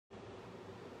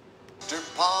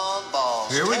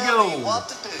Here we go.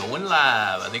 Going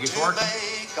live. I think it's working.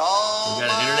 We got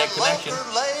an internet connection.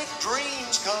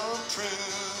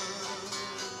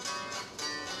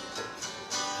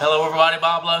 Hello, everybody.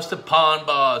 Bob Lusk, the Pond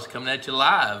Boss, coming at you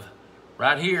live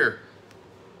right here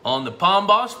on the Pond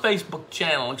Boss Facebook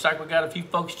channel. Looks like we got a few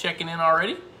folks checking in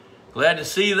already. Glad to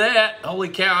see that. Holy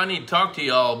cow, I need to talk to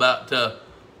y'all about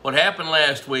what happened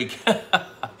last week.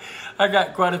 I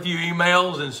got quite a few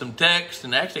emails and some texts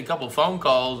and actually a couple of phone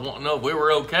calls wanting to know if we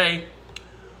were okay.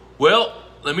 Well,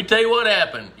 let me tell you what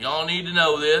happened. Y'all need to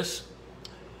know this.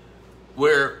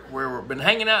 We've been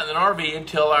hanging out in an RV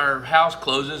until our house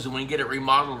closes and we get it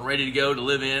remodeled and ready to go to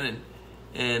live in.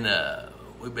 And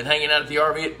we've been hanging out at the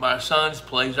RV at my son's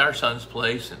place, our son's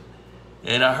place.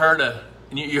 And I heard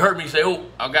you heard me say, oh,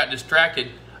 I got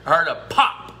distracted. I heard a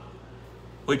pop,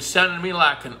 which sounded to me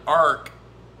like an arc,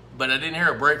 but I didn't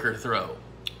hear a breaker throw.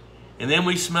 And then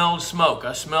we smelled smoke.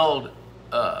 I smelled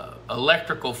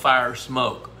electrical fire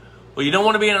smoke. Well, you don't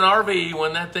want to be in an RV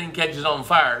when that thing catches on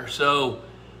fire. So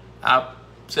I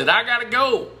said, I got to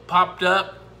go. Popped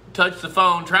up, touched the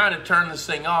phone, trying to turn this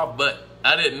thing off, but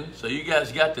I didn't. So you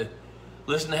guys got to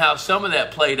listen to how some of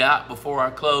that played out before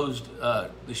I closed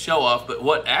the show off. But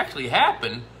what actually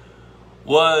happened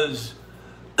was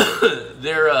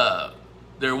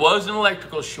there was an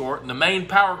electrical short, and the main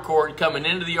power cord coming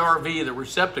into the RV, the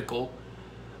receptacle,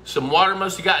 some water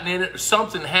must have gotten in it, or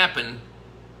something happened,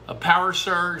 a power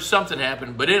surge, something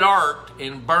happened, but it arced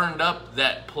and burned up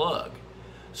that plug.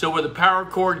 So where the power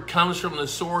cord comes from the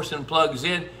source and plugs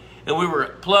in, and we were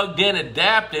plugged in,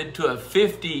 adapted to a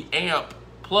 50 amp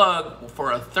plug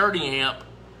for a 30 amp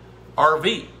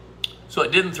RV. So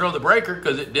it didn't throw the breaker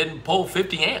because it didn't pull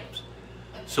 50 amps.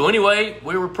 So anyway,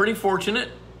 we were pretty fortunate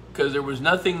because there was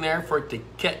nothing there for it to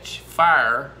catch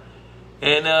fire.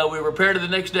 And we repaired it the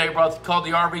next day, called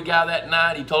the RV guy that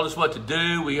night. He told us what to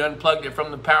do. We unplugged it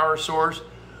from the power source,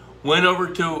 went over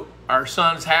to our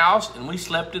son's house, and we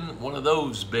slept in one of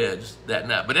those beds that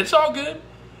night. But it's all good.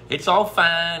 It's all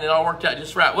fine. It all worked out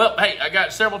just right. Well, hey, I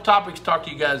got several topics to talk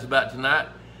to you guys about tonight.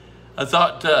 I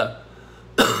thought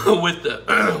with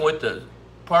the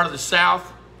part of the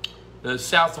south, the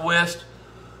southwest,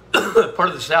 part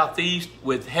of the southeast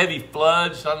with heavy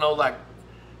floods. I know, like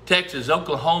Texas,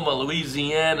 Oklahoma,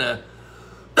 Louisiana,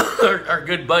 our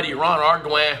good buddy Ron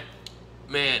Arguin,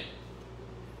 man,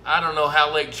 I don't know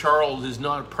how Lake Charles is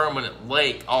not a permanent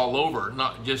lake all over,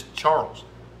 not just Charles,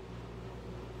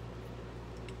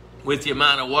 with the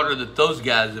amount of water that those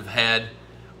guys have had.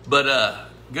 But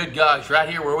good gosh, right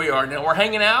here where we are now, we're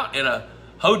hanging out at a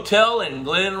hotel in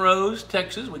Glen Rose,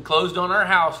 Texas. We closed on our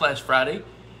house last Friday.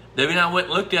 Debbie and I went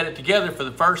and looked at it together for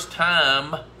the first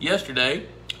time yesterday,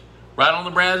 right on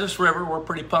the Brazos River. We're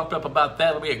pretty pumped up about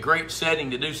that. It'll be a great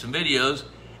setting to do some videos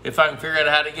if I can figure out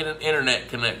how to get an internet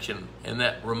connection in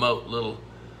that remote little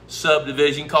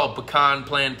subdivision called Pecan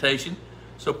Plantation.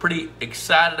 So pretty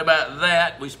excited about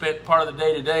that. We spent part of the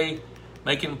day today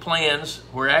making plans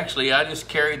where actually I just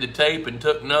carried the tape and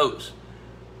took notes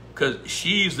because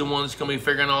she's the one that's going to be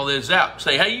figuring all this out.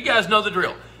 Say, hey, you guys know the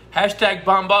drill. Hashtag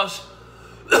Pond Boss.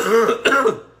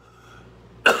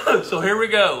 So here we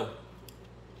go.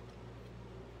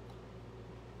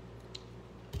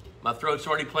 My throat's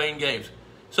already playing games.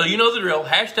 So you know the drill.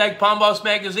 Hashtag Pond Boss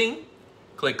Magazine.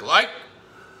 Click like.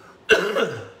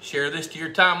 Share this to your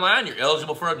timeline. You're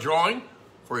eligible for a drawing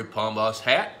for a Pond Boss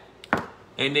hat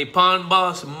and a Pond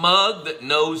Boss mug that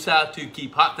knows how to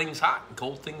keep hot things hot and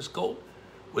cold things cold.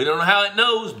 We don't know how it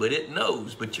knows, but it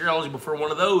knows. But you're eligible for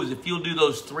one of those if you'll do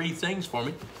those three things for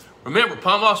me. Remember,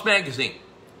 Pond Boss Magazine,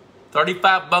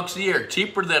 $35 a year,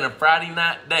 cheaper than a Friday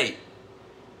night date.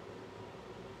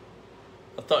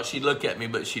 I thought she'd look at me,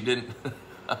 but she didn't.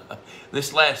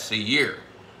 This lasts a year.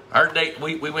 Our date,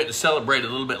 we went to celebrate a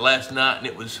little bit last night, and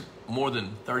it was more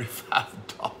than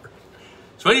 $35.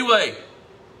 So anyway,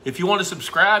 if you want to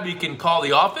subscribe, you can call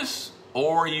the office,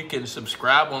 or you can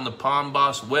subscribe on the Pond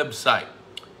Boss website.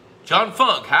 John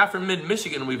Funk, hi from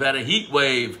mid-Michigan. We've had a heat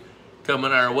wave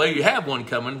coming our way. You have one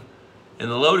coming in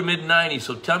the low to mid-90s,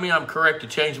 so tell me I'm correct to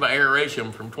change my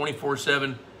aeration from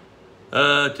 24/7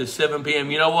 to 7 p.m.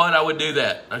 You know what? I would do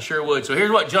that. I sure would. So here's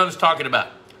what John's talking about.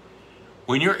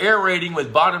 When you're aerating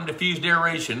with bottom diffused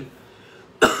aeration,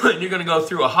 and you're going to go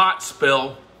through a hot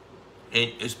spell,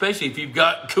 and especially if you've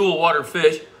got cool water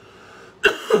fish,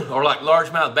 or like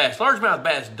largemouth bass. Largemouth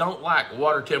bass don't like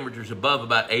water temperatures above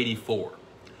about 84.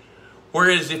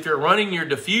 Whereas if you're running your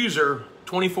diffuser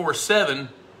 24/7,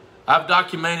 I've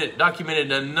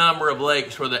documented a number of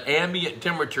lakes where the ambient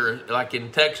temperature, like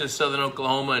in Texas, southern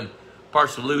Oklahoma, and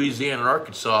parts of Louisiana and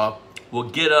Arkansas, will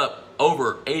get up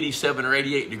over 87 or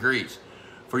 88 degrees.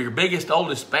 for your biggest,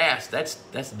 oldest bass,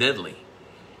 that's deadly.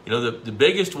 You know, the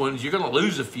biggest ones, you're going to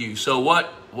lose a few. So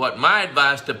what my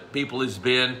advice to people has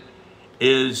been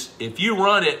is if you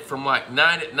run it from like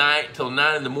 9 at night till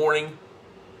 9 in the morning,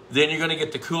 then you're going to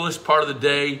get the coolest part of the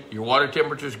day. Your water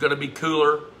temperature is going to be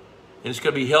cooler, and it's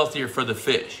going to be healthier for the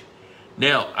fish.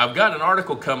 Now, I've got an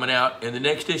article coming out in the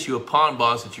next issue of Pond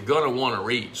Boss that you're going to want to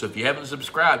read. So if you haven't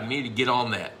subscribed, you need to get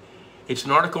on that. It's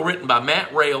an article written by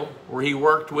Matt Rail, where he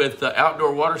worked with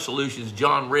Outdoor Water Solutions,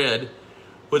 John Redd,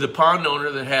 with a pond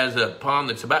owner that has a pond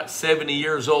that's about 70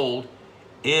 years old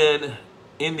in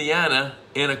Indiana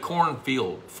in a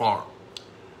cornfield farm,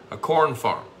 a corn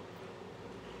farm.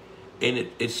 And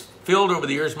it's filled over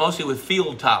the years mostly with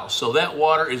field tiles. So that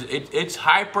water it's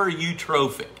hyper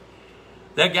eutrophic.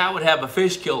 That guy would have a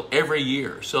fish kill every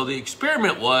year. So the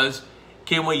experiment was,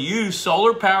 can we use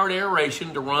solar powered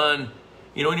aeration to run,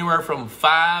 you know, anywhere from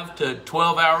 5 to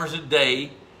 12 hours a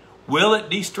day? Will it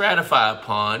destratify a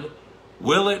pond?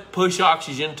 Will it push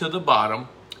oxygen to the bottom?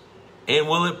 And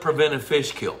will it prevent a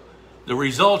fish kill? The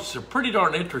results are pretty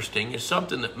darn interesting. It's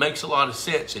something that makes a lot of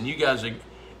sense, and you guys are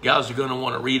going to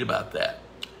want to read about that.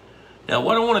 Now,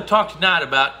 what I want to talk tonight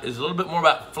about is a little bit more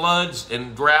about floods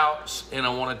and droughts, and I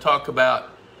want to talk about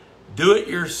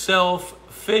do-it-yourself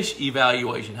fish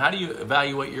evaluation. How do you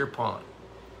evaluate your pond?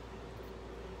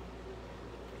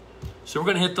 So we're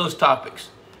going to hit those topics.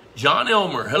 John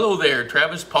Elmer, hello there.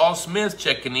 Travis Paul Smith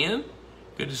checking in.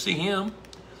 Good to see him.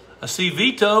 I see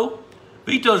Vito.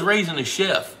 Vito's raising a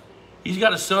chef. He's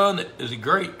got a son that is a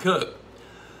great cook.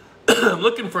 I'm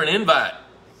looking for an invite.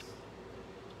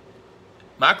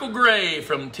 Michael Gray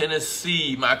from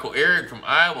Tennessee. Michael Eric from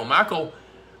Iowa. Michael,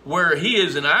 where he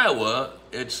is in Iowa,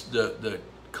 it's the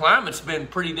climate's been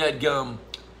pretty dadgum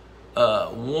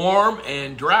warm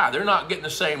and dry. They're not getting the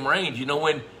same range. You know,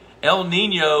 when El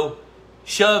Nino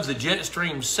shoves the jet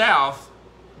stream south,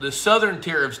 the southern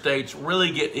tier of states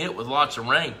really get hit with lots of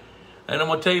rain. And I'm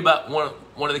going to tell you about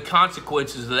one of the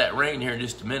consequences of that rain here in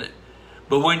just a minute.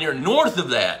 But when you're north of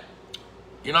that,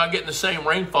 you're not getting the same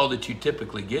rainfall that you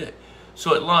typically get.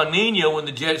 So at La Nina, when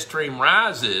the jet stream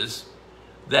rises,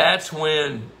 that's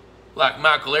when, like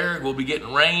Michael Eric, will be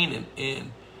getting rain.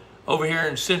 And over here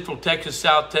in central Texas,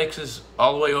 South Texas,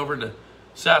 all the way over to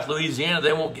South Louisiana,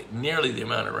 they won't get nearly the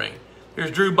amount of rain.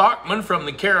 There's Drew Bachman from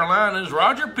the Carolinas.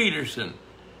 Roger Peterson.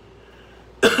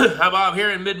 Hi, Bob. Here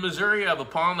in mid-Missouri, I have a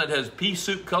pond that has pea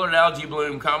soup colored algae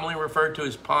bloom, commonly referred to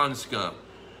as pond scum.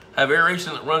 I have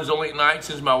aeration that runs only at night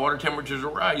since my water temperatures are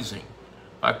rising.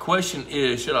 My question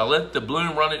is, should I let the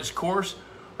bloom run its course,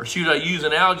 or should I use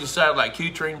an algicide like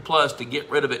Cutrine Plus to get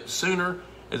rid of it sooner,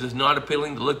 as it's not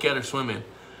appealing to look at or swim in?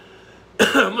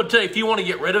 I'm going to tell you, if you want to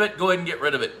get rid of it, go ahead and get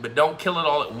rid of it, but don't kill it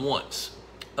all at once.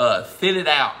 Thin it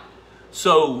out.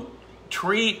 So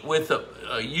treat with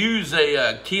use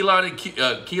a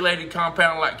chelated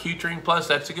compound like Cutrine Plus.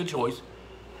 That's a good choice.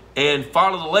 And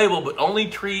follow the label, but only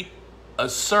treat a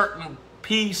certain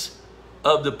piece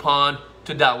of the pond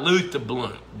to dilute the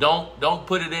bloom. Don't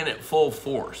put it in at full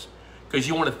force, because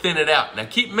you want to thin it out. Now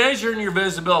keep measuring your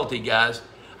visibility, guys.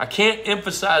 I can't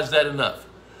emphasize that enough.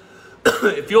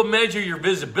 If you'll measure your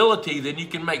visibility, then you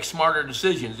can make smarter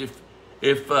decisions.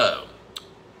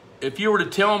 If you were to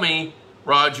tell me,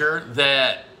 Roger,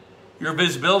 that your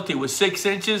visibility was 6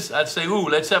 inches, I'd say, ooh,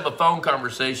 let's have a phone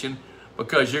conversation,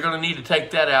 because you're going to need to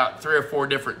take that out 3 or 4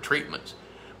 different treatments.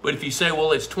 But if you say,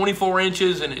 well, it's 24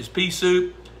 inches and it's pea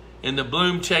soup and the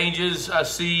bloom changes, I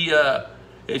see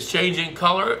it's changing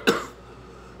color,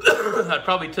 I'd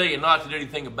probably tell you not to do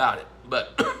anything about it.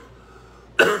 But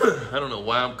I don't know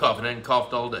why I'm coughing. I haven't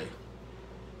coughed all day.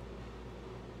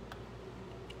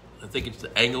 I think it's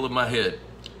the angle of my head.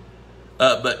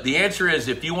 But the answer is,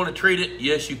 if you want to treat it,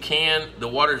 yes, you can. The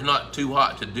water's not too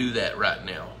hot to do that right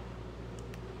now.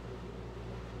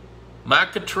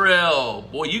 Mike Cottrell,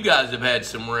 boy, you guys have had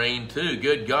some rain too.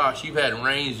 Good gosh, you've had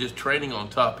rains just training on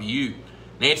top of you.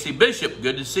 Nancy Bishop,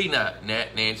 good to see that.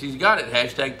 Nancy's got it.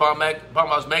 Hashtag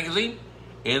Palmas Magazine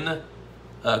in the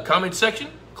comment section.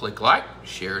 Click like,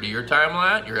 share to your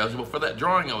timeline. You're eligible for that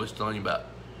drawing I was telling you about.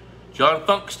 John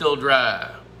Funk still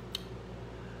dry.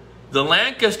 The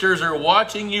Lancasters are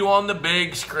watching you on the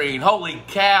big screen. Holy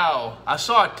cow. I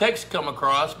saw a text come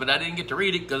across, but I didn't get to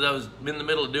read it because I was in the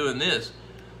middle of doing this.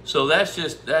 So that's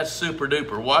super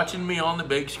duper. Watching me on the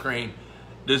big screen.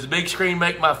 Does the big screen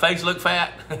make my face look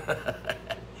fat?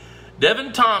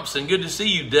 Devin Thompson, good to see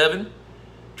you, Devin.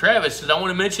 Travis says, I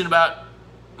want to mention about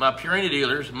my Purina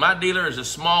dealers. My dealer is a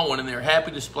small one, and they're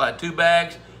happy to supply 2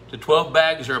 bags to 12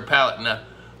 bags or a pallet. Now,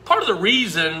 part of the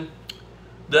reason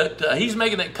that he's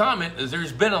making that comment is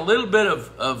there's been a little bit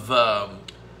of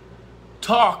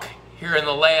talk here in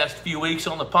the last few weeks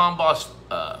on the Pond Boss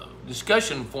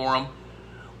discussion forum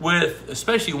with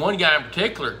especially one guy in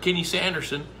particular, Kenny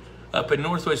Sanderson, up in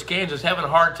Northwest Kansas, having a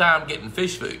hard time getting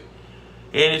fish food.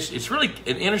 And it's really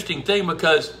an interesting thing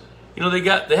because, you know, they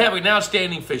have an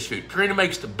outstanding fish food. Purina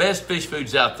makes the best fish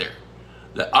foods out there.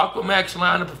 The Aquamax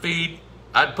lineup of feed,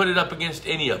 I'd put it up against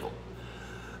any of them.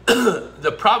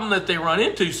 The problem that they run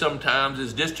into sometimes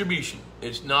is distribution.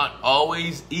 It's not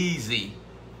always easy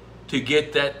to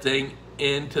get that thing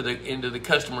into the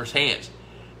customer's hands.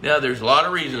 Now, there's a lot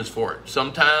of reasons for it.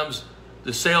 Sometimes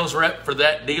the sales rep for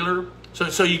that dealer,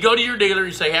 so you go to your dealer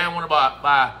and you say, hey, I want to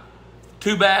buy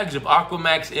 2 bags of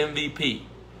Aquamax MVP,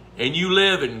 and you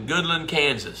live in Goodland,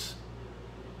 Kansas.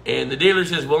 And the dealer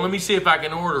says, well, let me see if I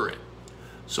can order it.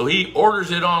 So he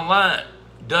orders it online,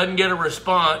 doesn't get a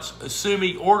response, assume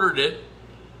he ordered it,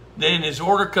 then his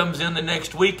order comes in the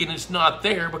next week and it's not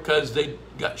there because they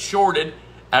got shorted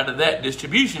out of that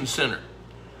distribution center.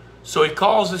 So he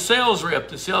calls the sales rep.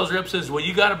 The sales rep says, well,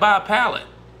 you got to buy a pallet.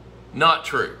 Not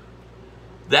true.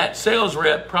 That sales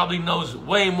rep probably knows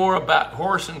way more about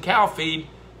horse and cow feed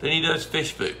than he does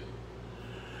fish food.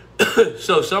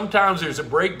 So sometimes there's a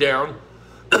breakdown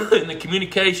in the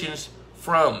communications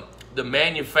from the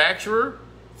manufacturer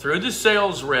through the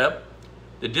sales rep,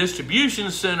 the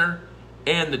distribution center,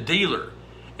 and the dealer.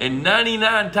 And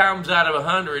 99 times out of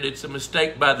 100, it's a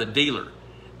mistake by the dealer.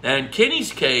 Now, in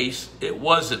Kenny's case, it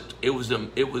wasn't. It was a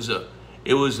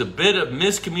bit of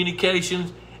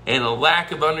miscommunications and a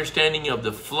lack of understanding of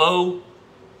the flow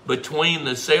between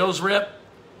the sales rep,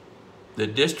 the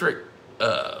district,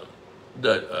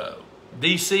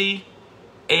 DC,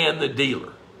 and the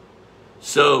dealer.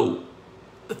 So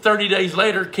 30 days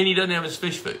later, Kenny doesn't have his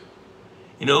fish food.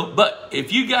 You know, but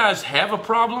if you guys have a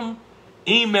problem,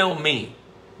 email me,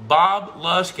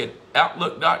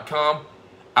 boblusk@outlook.com.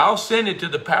 I'll send it to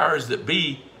the powers that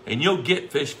be, and you'll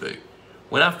get fish food.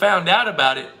 When I found out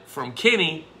about it from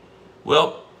Kenny,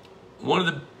 well, one of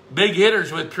the big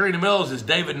hitters with Purina Mills is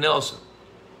David Nelson.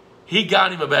 He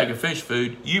got him a bag of fish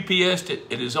food, UPS'd it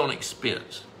at his own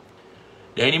expense.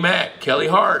 Danny Mack, Kelly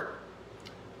Hart.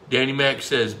 Danny Mack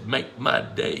says, make my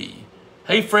day.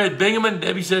 Hey, Fred Bingaman,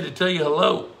 Debbie said to tell you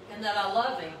hello. And that I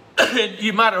love him.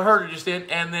 You might have heard her just then,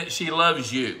 and that she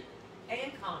loves you.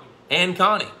 And Connie. And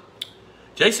Connie.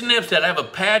 Jason Nepstead, I have a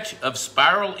patch of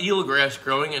spiral eelgrass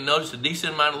growing and noticed a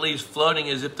decent amount of leaves floating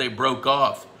as if they broke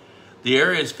off. The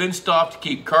area is fenced off to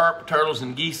keep carp, turtles,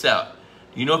 and geese out.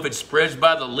 Do you know if it spreads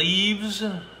by the leaves?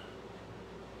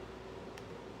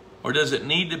 Or does it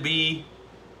need to be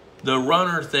the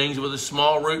runner things with a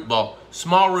small root ball?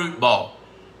 Small root ball.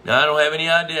 Now, I don't have any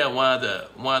idea why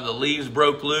the leaves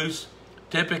broke loose.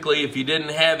 Typically, if you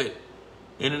didn't have it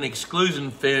in an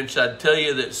exclusion fence, I'd tell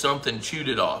you that something chewed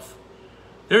it off.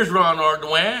 There's Ron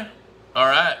Ardoin. All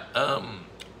right.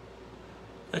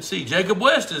 Let's see. Jacob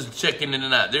West is checking in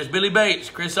tonight. There's Billy Bates,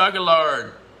 Chris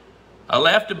Aguilar. I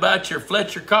laughed about your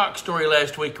Fletcher Cox story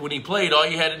last week. When he played, all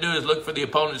you had to do is look for the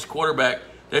opponent's quarterback.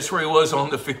 That's where he was on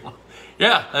the field.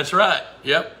 Yeah, that's right.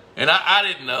 Yep. And I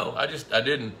didn't know. I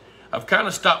didn't. I've kind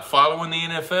of stopped following the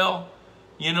NFL,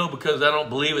 you know, because I don't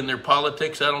believe in their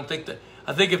politics. I think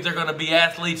if they're going to be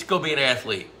athletes, go be an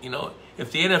athlete. You know,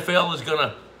 if the NFL is going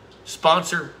to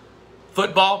sponsor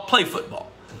football, play football.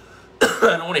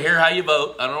 I don't want to hear how you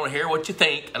vote. I don't want to hear what you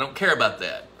think. I don't care about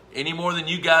that. Any more than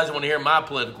you guys want to hear my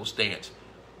political stance.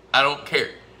 I don't care.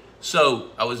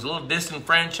 So I was a little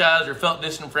disenfranchised or felt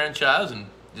disenfranchised and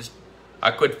just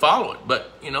I quit following.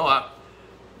 But, you know,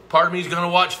 part of me is going to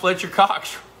watch Fletcher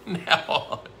Cox from now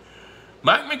on.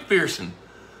 Mike McPherson.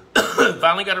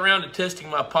 Finally got around to testing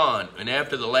my pond. And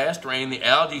after the last rain, the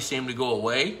algae seemed to go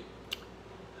away.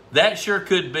 That sure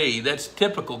could be. That's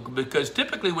typical because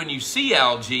typically when you see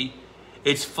algae,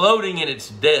 it's floating and it's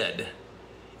dead.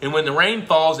 And when the rain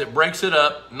falls, it breaks it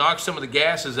up, knocks some of the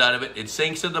gases out of it. It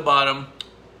sinks to the bottom,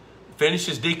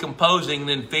 finishes decomposing,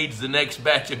 then feeds the next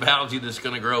batch of algae that's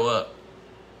going to grow up.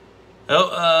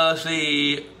 Oh, let's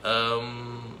see.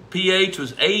 pH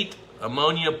was 8,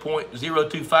 ammonia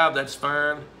 0.025. That's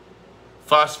fine.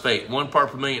 Phosphate, 1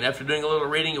 part per million. After doing a little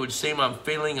reading, it would seem I'm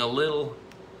feeling a little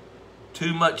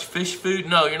too much fish food.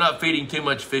 No, you're not feeding too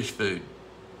much fish food.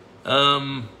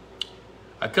 I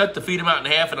cut the feed amount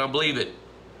in half, and I believe it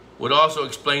would also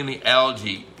explain the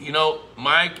algae. You know,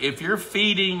 Mike, if you're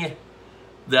feeding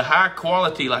the high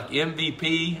quality like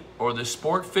MVP or the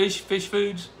sport fish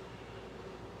foods,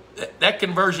 that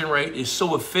conversion rate is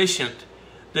so efficient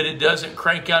that it doesn't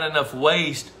crank out enough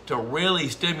waste to really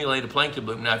stimulate a plankton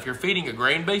bloom. Now, if you're feeding a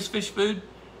grain-based fish food,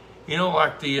 you know,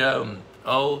 like the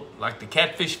like the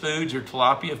catfish foods or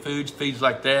tilapia foods, feeds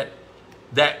like that,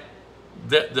 the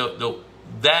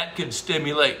that could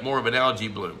stimulate more of an algae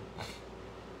bloom.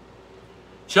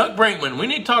 Chuck Brinkman, we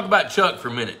need to talk about Chuck for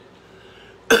a minute.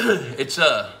 It's,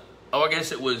 I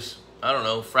guess it was, I don't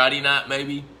know, Friday night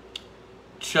maybe.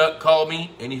 Chuck called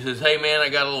me and he says, hey man, I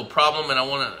got a little problem and I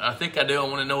want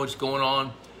to know what's going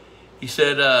on. He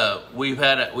said, we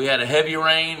had a heavy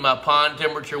rain. My pond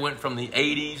temperature went from the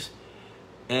 80s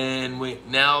and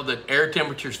now the air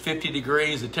temperature is 50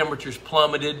 degrees. The temperature's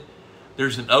plummeted.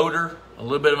 There's an odor, a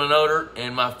little bit of an odor,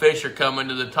 and my fish are coming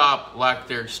to the top like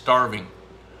they're starving.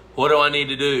 What do I need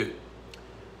to do?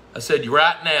 I said,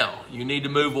 right now, you need to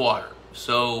move water.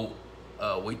 So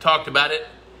we talked about it.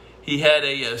 He had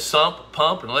a sump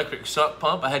pump, an electric sump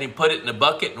pump. I had him put it in a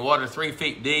bucket and water 3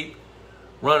 feet deep,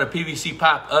 run a PVC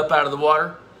pipe up out of the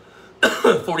water,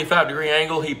 45-degree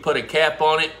angle. He put a cap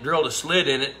on it, drilled a slit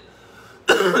in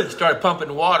it, started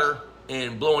pumping water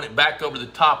and blowing it back over the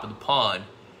top of the pond.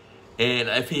 And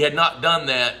if he had not done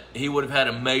that, he would have had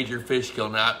a major fish kill.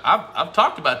 Now, I've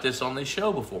talked about this on this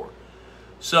show before.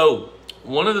 So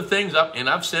one of the things,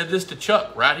 I've said this to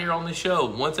Chuck right here on the show,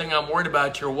 one thing I'm worried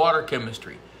about is your water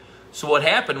chemistry. So what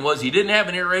happened was he didn't have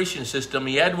an aeration system.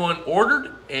 He had one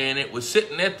ordered, and it was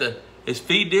sitting at his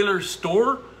feed dealer's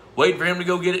store, waiting for him to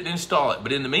go get it and install it.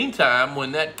 But in the meantime,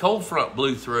 when that cold front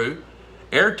blew through,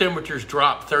 air temperatures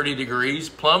dropped 30 degrees,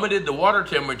 plummeted the water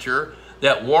temperature.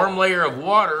 That warm layer of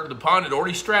water, the pond had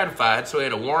already stratified, so he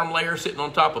had a warm layer sitting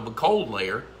on top of a cold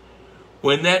layer.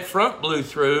 When that front blew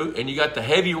through and you got the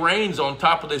heavy rains on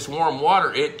top of this warm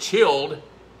water, it chilled,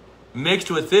 mixed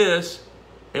with this,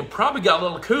 and probably got a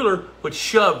little cooler, which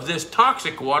shoved this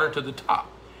toxic water to the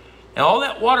top. Now, all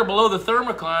that water below the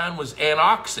thermocline was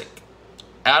anoxic,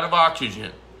 out of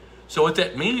oxygen. So what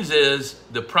that means is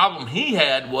the problem he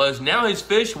had was now his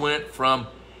fish went from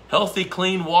healthy,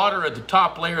 clean water at the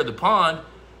top layer of the pond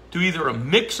to either a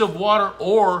mix of water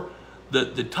or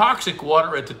the toxic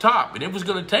water at the top. And it was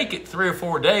going to take it 3 or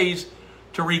 4 days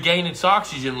to regain its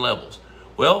oxygen levels.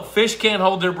 Well, fish can't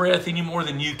hold their breath any more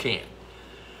than you can.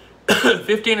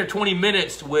 15 or 20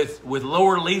 minutes with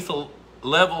lower lethal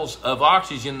levels of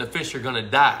oxygen, the fish are going to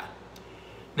die.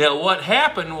 Now, what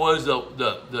happened was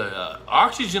the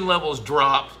oxygen levels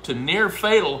dropped to near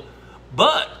fatal,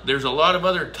 but there's a lot of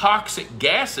other toxic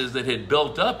gases that had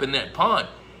built up in that pond.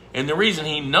 And the reason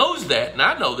he knows that, and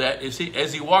I know that, is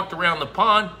as he walked around the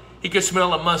pond, he could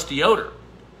smell a musty odor,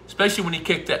 especially when he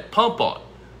kicked that pump on.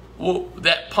 Well,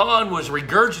 that pond was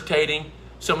regurgitating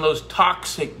some of those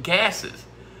toxic gases.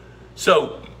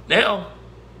 So now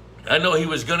I know he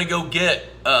was going to go get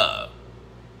the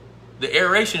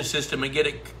aeration system and get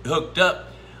it hooked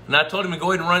up. And I told him to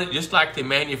go ahead and run it just like the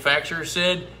manufacturer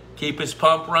said, keep his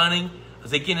pump running. I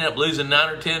think he ended up losing 9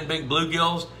 or 10 big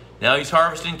bluegills. Now he's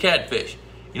harvesting catfish.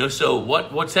 You know, so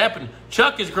what's happened?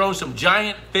 Chuck has grown some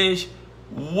giant fish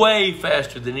way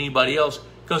faster than anybody else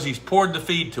because he's poured the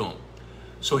feed to them.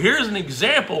 So here's an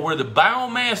example where the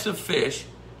biomass of fish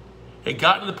had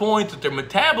gotten to the point that they're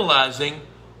metabolizing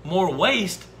more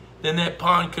waste than that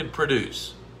pond could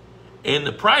produce. And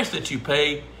the price that you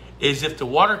pay is if the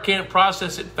water can't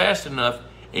process it fast enough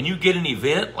and you get an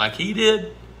event like he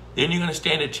did, then you're going to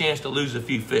stand a chance to lose a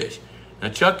few fish. Now,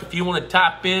 Chuck, if you want to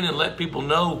type in and let people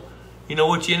know, you know,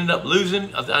 what you ended up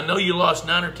losing. I know you lost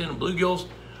 9 or 10 bluegills,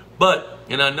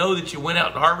 and I know that you went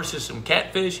out and harvested some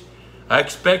catfish. I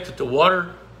expect that the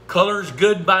water color is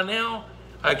good by now.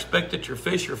 I expect that your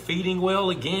fish are feeding well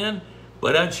again,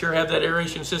 but I'd sure have that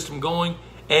aeration system going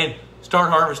and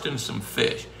start harvesting some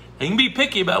fish. And you can be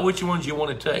picky about which ones you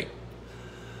want to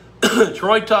take.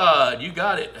 Troy Todd, you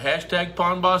got it. Hashtag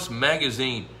Pond Boss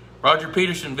Magazine. Roger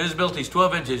Peterson, visibility is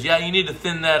 12 inches. Yeah, you need to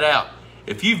thin that out.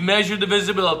 If you've measured the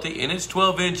visibility and it's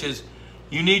 12 inches,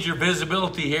 you need your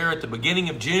visibility here at the beginning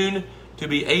of June to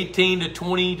be 18 to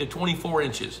 20 to 24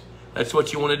 inches. That's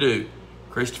what you want to do.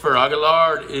 Christopher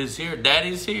Aguilar is here.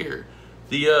 Daddy's here.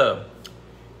 He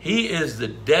is the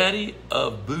daddy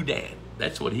of Boudin.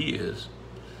 That's what he is.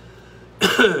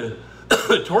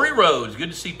 Tori Rose.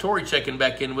 Good to see Tori checking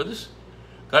back in with us.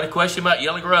 Got a question about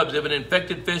yellow grubs. If an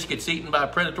infected fish gets eaten by a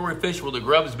predatory fish, will the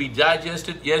grubs be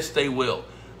digested? Yes, they will.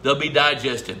 They'll be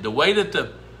digested. The way that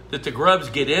the grubs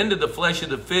get into the flesh of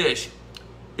the fish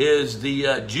is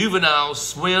the juvenile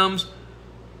swims,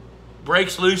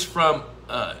 breaks loose from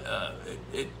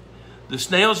the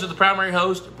snails are the primary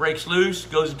host, breaks loose,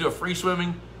 goes into a free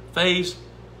swimming phase,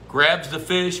 grabs the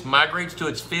fish, migrates to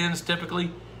its fins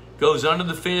typically, goes under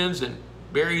the fins and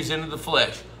buries into the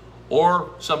flesh.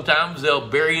 Or sometimes they'll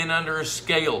bury in under a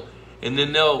scale and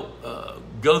then they'll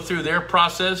go through their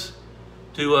process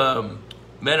to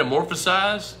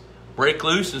metamorphosize, break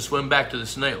loose, and swim back to the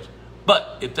snails.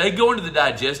 But if they go into the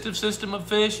digestive system of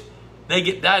fish, they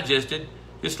get digested.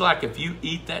 Just like if you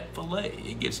eat that filet,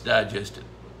 it gets digested.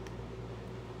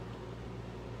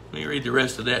 Let me read the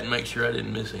rest of that and make sure I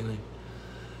didn't miss anything.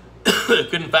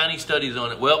 Couldn't find any studies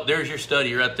on it. Well, there's your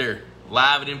study right there,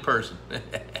 live and in person.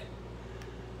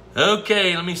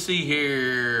 Okay, let me see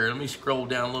here. Let me scroll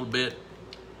down a little bit.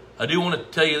 I do want to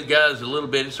tell you guys a little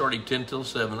bit. It's already 10 till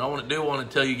 7. I want to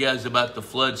tell you guys about the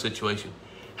flood situation.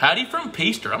 Howdy from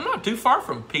Peaster. I'm not too far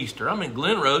from Peaster. I'm in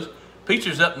Glen Rose.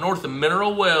 Peaster's up north of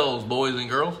Mineral Wells, boys and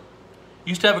girls.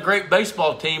 Used to have a great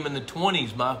baseball team in the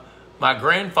 20s. My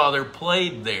grandfather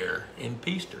played there in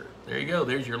Peaster. There you go.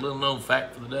 There's your little known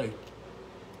fact for the day.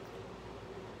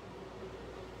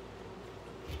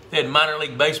 They had a minor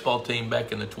league baseball team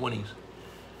back in the 20s.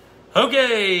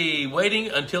 Okay, waiting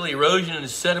until erosion and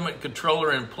sediment control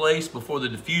are in place before the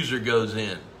diffuser goes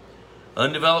in.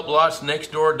 Undeveloped lots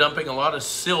next door dumping a lot of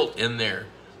silt in there.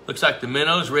 Looks like the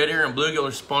minnows, red ear, and bluegill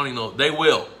are spawning though. They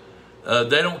will.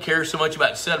 They don't care so much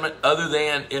about sediment other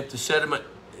than if the sediment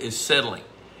is settling.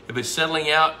 If it's settling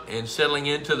out and settling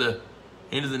into the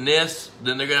nests,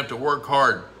 then they're going to have to work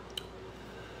hard.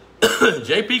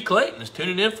 J.P. Clayton is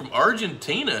tuning in from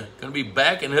Argentina. Going to be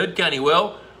back in Hood County.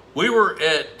 Well, we were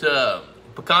at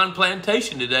Pecan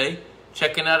Plantation today,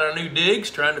 checking out our new digs,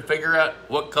 trying to figure out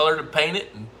what color to paint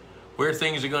it and where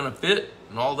things are going to fit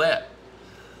and all that.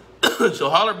 So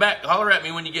holler at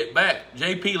me when you get back.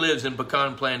 JP lives in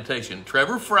Pecan Plantation.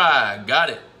 Trevor Fry, got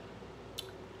it.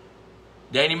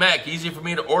 Danny Mac, easy for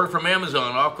me to order from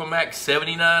Amazon. Aquamax,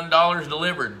 $79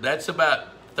 delivered. That's about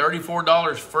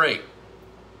 $34 freight.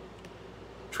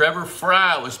 Trevor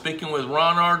Fry was speaking with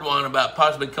Ron Ardwan about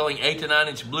possibly culling 8 to 9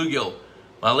 inch bluegill.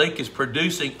 My lake is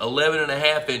producing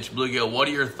 11.5 inch bluegill. What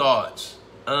are your thoughts?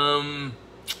 I'd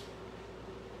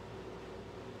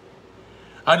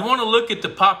want to look at the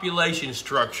population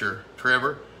structure,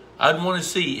 Trevor. I'd want to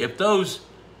see if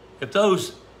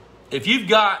you've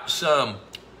got some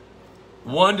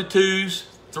 1 to 2s,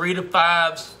 3 to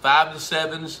 5s, 5 to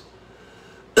 7s,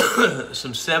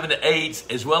 some 7 to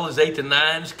 8s, as well as 8 to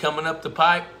 9s coming up the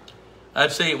pipe,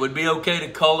 I'd say it would be okay to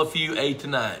cull a few 8 to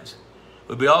 9s. It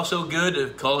would be also good to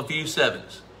cull a few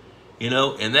 7s. You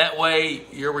know, and that way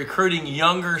you're recruiting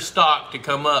younger stock to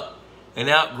come up and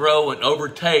outgrow and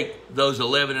overtake those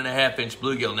 11.5 inch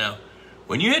bluegill. Now,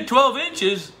 when you hit 12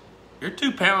 inches, your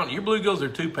bluegills are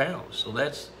 2 pounds. So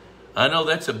I know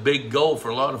that's a big goal for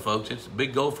a lot of folks. It's a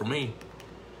big goal for me.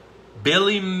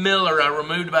 Billy Miller, I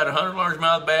removed about 100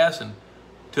 largemouth bass and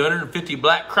 250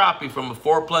 black crappie from a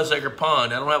 4+ acre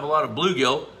pond. I don't have a lot of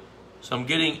bluegill, so I'm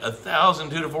getting 1,000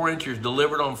 2 to 4 inchers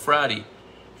delivered on Friday.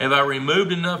 Have I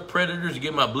removed enough predators to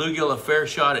give my bluegill a fair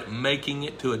shot at making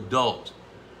it to adults?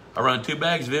 I run 2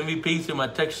 bags of MVP through my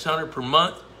Texas Hunter per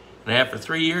month and I have for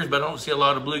 3 years, but I don't see a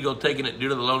lot of bluegill taking it due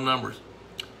to the low numbers.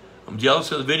 I'm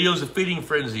jealous of the videos of feeding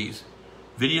frenzies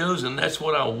videos, and that's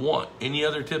what I want. Any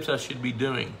other tips I should be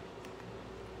doing?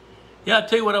 Yeah, I'll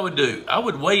tell you what I would do. I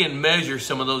would weigh and measure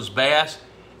some of those bass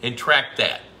and track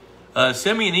that.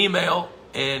 Send me an email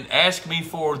and ask me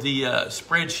for the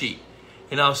spreadsheet,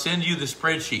 and I'll send you the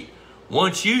spreadsheet.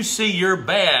 Once you see your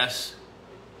bass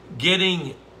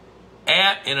getting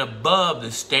at and above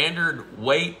the standard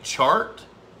weight chart,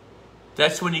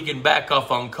 that's when you can back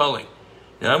off on culling.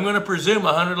 Now, I'm going to presume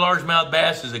 100 largemouth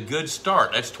bass is a good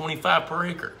start. That's 25 per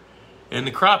acre. And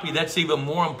the crappie, that's even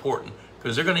more important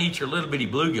because they're going to eat your little bitty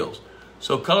bluegills.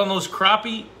 So culling those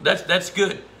crappie, that's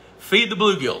good. Feed the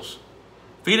bluegills.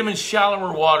 Feed them in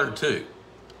shallower water too.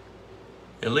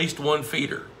 At least 1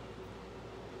 feeder.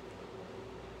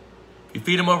 If you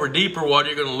feed them over deeper water,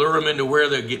 you're going to lure them into where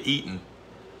they'll get eaten.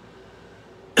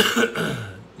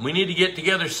 We need to get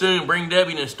together soon. Bring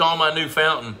Debbie and install my new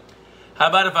fountain. How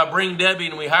about if I bring Debbie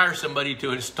and we hire somebody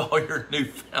to install your new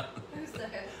fountain? Who's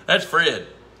that? That's Fred.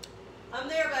 I'm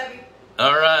there, baby.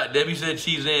 All right. Debbie said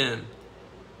she's in.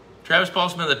 Travis Paul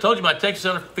Smith, I told you my Texas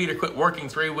Hunter feeder quit working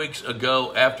 3 weeks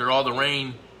ago after all the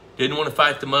rain. Didn't want to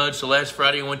fight the mud, so last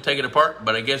Friday I went to take it apart.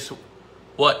 But I guess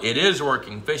what? It is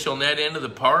working. Fish on that end of the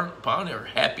pond are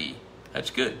happy. That's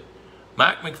good.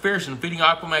 Mike McPherson, feeding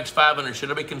Aquamax 500.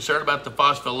 Should I be concerned about the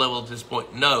phosphate level at this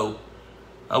point? No,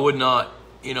 I would not.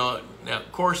 You know, now,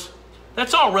 of course,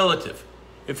 that's all relative.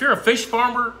 If you're a fish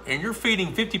farmer and you're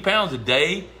feeding 50 pounds a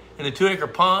day in a 2 acre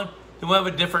pond, then we'll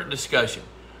have a different discussion.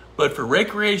 But for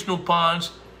recreational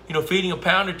ponds, you know, feeding a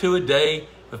pound or 2 a day,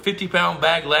 a 50-pound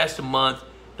bag lasts a month,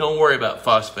 don't worry about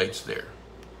phosphates there.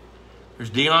 There's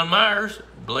Dion Myers,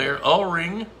 Blair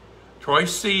Ulring, Troy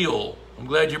Seal. I'm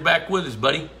glad you're back with us,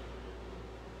 buddy.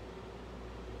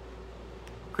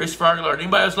 Christopher Aguilar.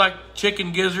 Anybody else like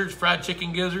chicken gizzards, fried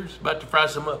chicken gizzards? About to fry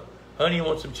some up. Honey, you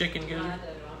want some chicken gizzards?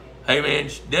 I do. Hey,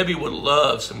 man, Debbie would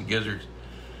love some gizzards.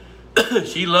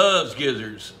 She loves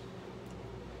gizzards.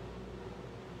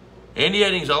 Andy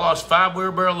Eddings, I lost 5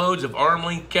 wheelbarrow loads of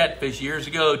armling catfish years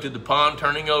ago to the pond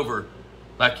turning over,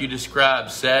 like you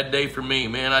described. Sad day for me.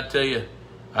 Man, I tell you,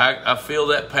 I feel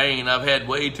that pain. I've had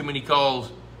way too many calls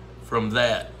from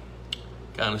that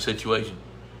kind of situation.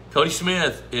 Cody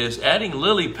Smith, is adding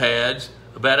lily pads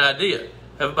a bad idea?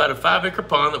 I have about a 5-acre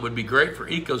pond that would be great for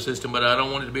ecosystem, but I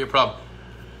don't want it to be a problem.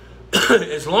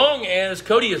 As long as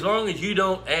you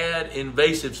don't add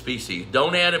invasive species,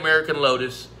 don't add American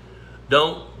lotus,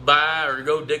 don't buy or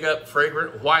go dig up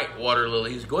fragrant white water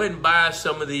lilies. Go ahead and buy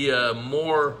some of the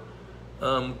more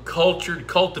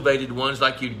cultivated ones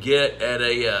like you'd get at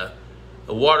a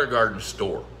water garden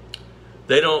store.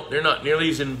 They're not nearly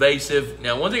as invasive.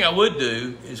 Now, one thing I would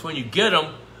do is when you get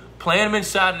them, plant them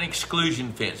inside an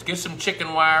exclusion fence. Get some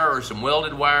chicken wire or some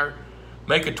welded wire.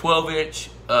 Make a 12-inch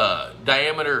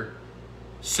diameter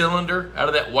cylinder out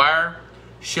of that wire.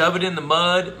 Shove it in the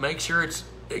mud. Make sure it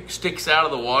sticks out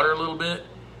of the water a little bit.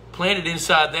 Plant it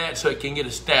inside that so it can get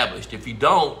established. If you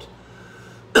don't,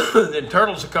 then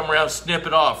turtles will come around and snip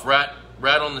it off right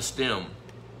on the stem.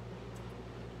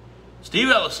 Steve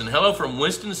Ellison, hello from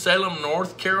Winston-Salem,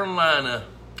 North Carolina.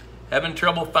 Having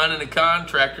trouble finding a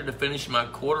contractor to finish my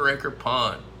 1/4-acre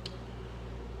pond.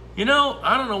 You know,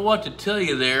 I don't know what to tell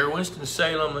you there.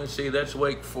 Winston-Salem, let's see, that's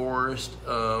Wake Forest.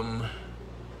 Trying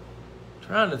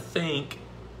to think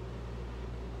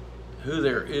who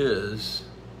there is.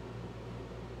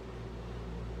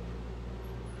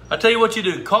 I'll tell you what you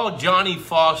do. Call Johnny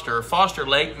Foster, Foster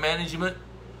Lake Management.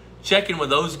 Check in with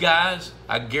those guys.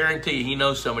 I guarantee you he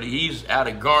knows somebody. He's out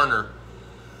of Garner.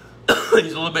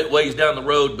 He's a little bit ways down the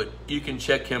road, but you can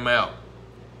check him out.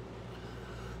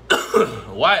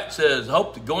 Wyatt says,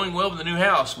 hope going well with the new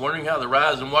house. Wondering how the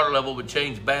rise in water level would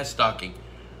change bass stocking.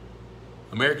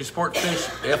 American Sport Fish,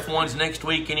 F1's next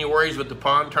week. Any worries with the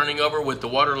pond turning over with the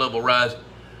water level rise?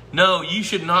 No, you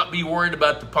should not be worried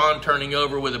about the pond turning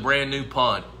over with a brand new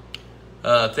pond.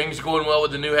 Things are going well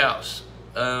with the new house.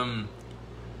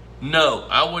 No,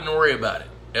 I wouldn't worry about it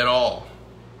at all.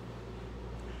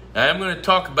 Now, I'm going to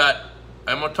talk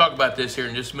about this here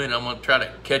in just a minute. I'm going to try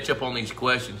to catch up on these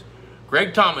questions.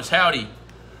 Greg Thomas, howdy.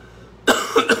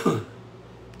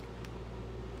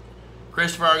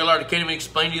 Christopher Aguilar, can't even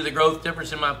explain to you the growth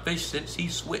difference in my fish since he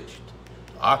switched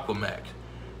to Aquamax.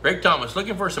 Greg Thomas,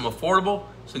 looking for some affordable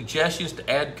suggestions to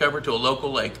add cover to a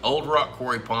local lake. Old Rock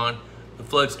Quarry Pond that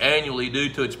floods annually due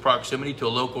to its proximity to a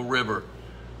local river.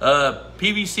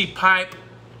 PVC pipe,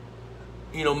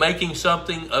 making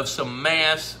something of some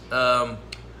mass.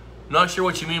 Not sure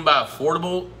what you mean by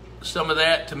affordable. Some of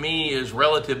that to me is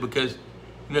relative because,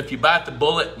 if you bite the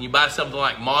bullet and you buy something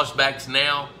like mossbacks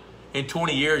now, in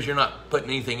 20 years you're not putting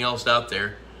anything else out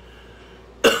there.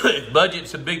 If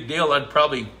budget's a big deal, I'd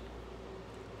probably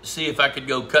see if I could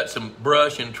go cut some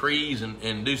brush and trees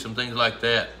and do some things like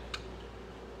that.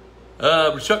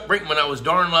 Chuck Brinkman, I was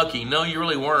darn lucky. No, you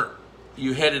really weren't.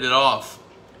 You headed it off.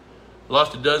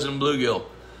 Lost a dozen bluegill.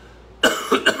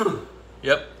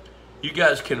 Yep. You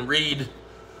guys can read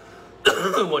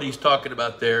what he's talking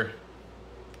about there.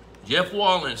 Jeff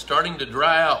Wallen, starting to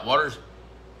dry out. Water's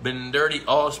been dirty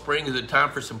all spring. Is it time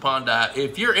for some pond dye?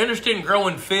 If you're interested in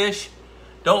growing fish,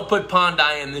 don't put pond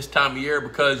dye in this time of year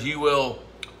because you will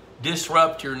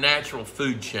disrupt your natural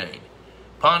food chain.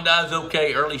 Pond dye is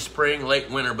okay early spring,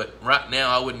 late winter, but right now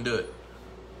I wouldn't do it.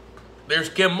 There's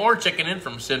Kim Moore checking in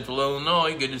from Central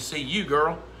Illinois. Good to see you,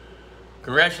 girl.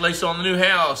 Congratulations on the new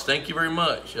house. Thank you very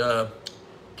much.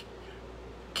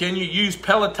 Can you use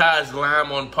pelletized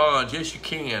lime on ponds? Yes, you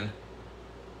can.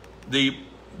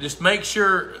 Just make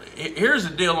sure, here's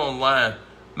the deal on lime.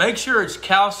 Make sure it's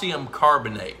calcium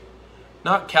carbonate,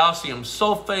 not calcium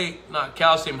sulfate, not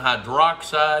calcium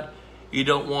hydroxide. You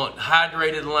don't want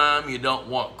hydrated lime. You don't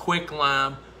want quick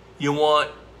lime. You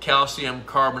want calcium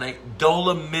carbonate,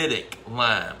 dolomitic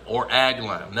lime or ag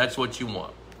lime. That's what you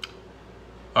want.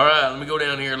 All right, let me go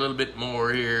down here a little bit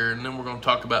more here, and then we're going to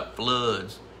talk about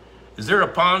floods. Is there a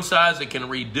pond size that can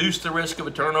reduce the risk of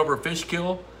a turnover fish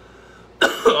kill?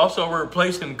 Also, we're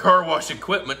replacing car wash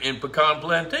equipment in Pecan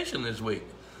Plantation this week.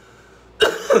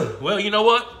 Well, you know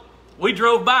what? We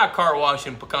drove by a car wash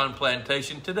in Pecan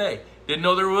Plantation today. Didn't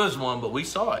know there was one, but we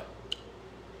saw it.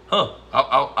 Huh,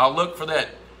 I'll look for that.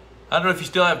 I don't know if you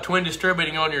still have twin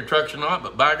distributing on your trucks or not,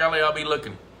 but by golly, I'll be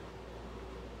looking.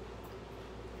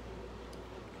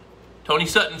 Tony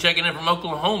Sutton checking in from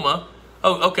Oklahoma.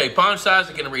 Oh, okay, pond size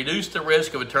that can reduce the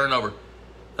risk of a turnover.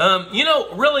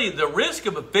 Really the risk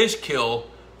of a fish kill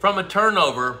from a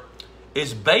turnover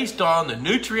is based on the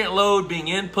nutrient load being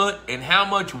input and how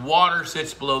much water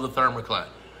sits below the thermocline.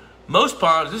 Most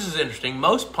ponds, this is interesting,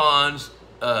 most ponds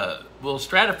will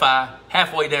stratify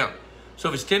halfway down. So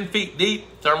if it's 10 feet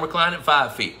deep, thermocline at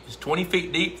 5 feet. If it's 20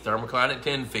 feet deep, thermocline at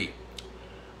 10 feet.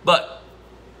 But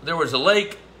there was a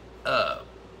lake that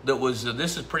was,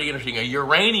 this is pretty interesting, a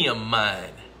uranium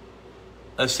mine.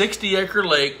 A 60-acre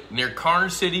lake near Carson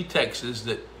City, Texas,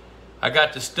 that I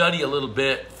got to study a little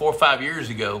bit 4 or 5 years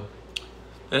ago,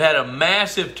 that had a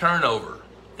massive turnover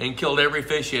and killed every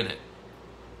fish in it.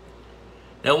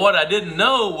 Now, what I didn't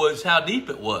know was how deep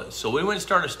it was. So we went and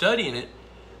started studying it.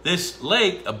 This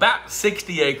lake, about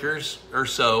 60 acres or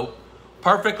so,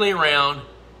 perfectly round,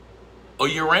 a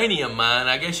uranium mine.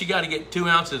 I guess you got to get 2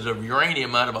 ounces of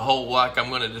uranium out of a hole like I'm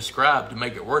going to describe to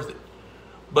make it worth it.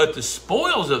 But the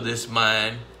spoils of this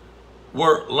mine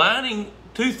were lining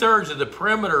 2/3 of the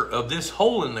perimeter of this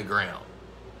hole in the ground.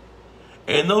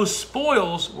 And those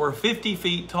spoils were 50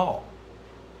 feet tall.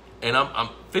 And I'm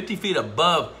 50 feet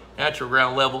above natural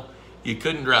ground level. You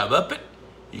couldn't drive up it.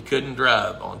 You couldn't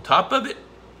drive on top of it.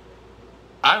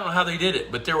 I don't know how they did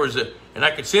it, but there was and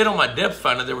I could see it on my depth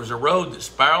finder, there was a road that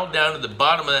spiraled down to the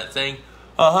bottom of that thing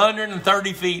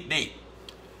 130 feet deep.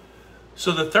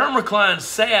 So the thermocline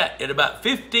sat at about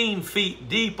 15 feet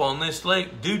deep on this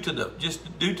lake due to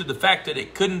the fact that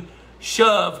it couldn't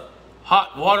shove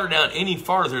hot water down any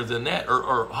farther than that,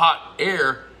 or hot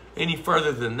air any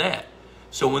further than that.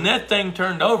 So when that thing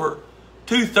turned over,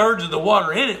 2/3 of the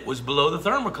water in it was below the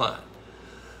thermocline.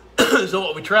 So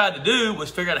what we tried to do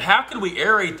was figure out how could we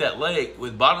aerate that lake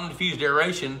with bottom diffused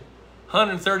aeration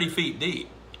 130 feet deep.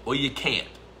 Well, you can't.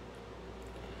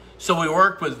 So we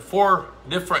worked with 4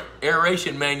 different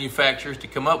aeration manufacturers to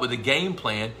come up with a game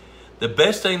plan. The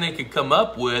best thing they could come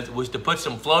up with was to put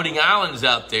some floating islands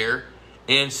out there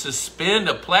and suspend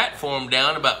a platform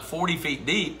down about 40 feet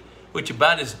deep, which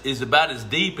is about as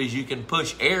deep as you can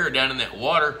push air down in that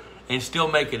water and still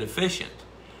make it efficient.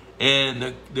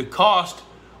 And the cost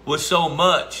was so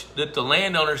much that the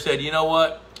landowner said, you know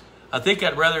what, I think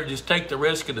I'd rather just take the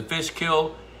risk of the fish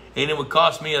kill, and it would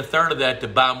cost me 1/3 of that to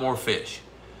buy more fish.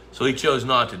 So he chose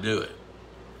not to do it.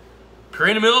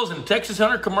 Purina Mills and Texas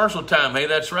Hunter commercial time. Hey,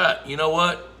 that's right. You know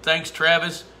what? Thanks,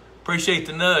 Travis. Appreciate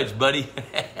the nudge, buddy.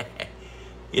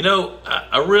 You know,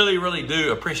 I really, really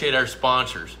do appreciate our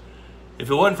sponsors.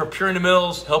 If it wasn't for Purina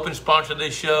Mills helping sponsor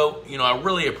this show, you know, I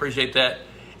really appreciate that.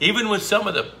 Even with some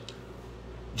of the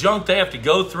junk they have to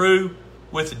go through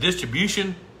with the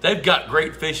distribution, they've got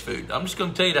great fish food. I'm just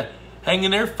going to tell you to hang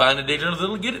in there, find a dealer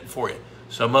that'll get it for you.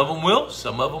 Some of them will,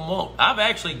 some of them won't. I've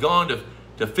actually gone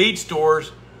to feed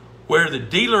stores where the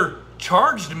dealer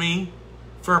charged me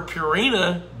for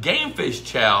Purina game fish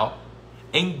chow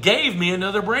and gave me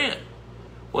another brand.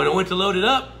 When I went to load it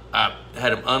up, I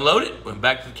had them unload it, went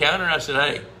back to the counter, and I said,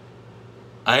 hey,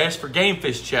 I asked for game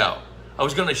fish chow. I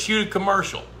was going to shoot a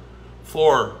commercial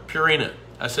for Purina.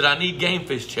 I said, I need game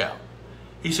fish chow.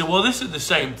 He said, well, this is the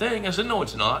same thing. I said, no,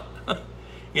 it's not.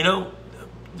 You know,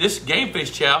 this game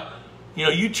fish chow, you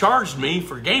know, you charged me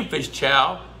for game fish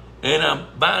chow, and I'm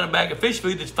buying a bag of fish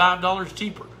food that's $5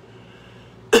 cheaper.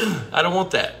 I don't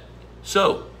want that.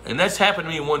 So, and that's happened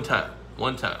to me one time.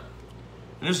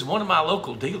 And this is one of my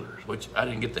local dealers, which I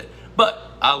didn't get that. But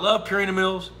I love Purina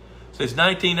Mills. Since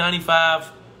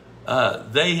 1995,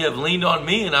 they have leaned on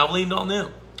me, and I've leaned on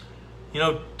them. You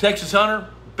know, Texas Hunter,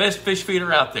 best fish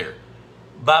feeder out there,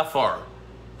 by far.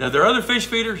 Now, there are other fish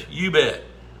feeders, you bet.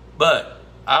 But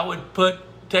I would put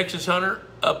Texas Hunter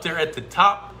up there at the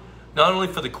top, not only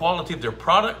for the quality of their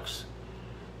products,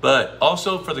 but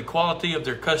also for the quality of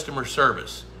their customer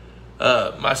service.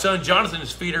 My son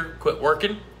Jonathan's feeder quit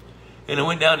working, and I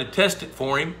went down to test it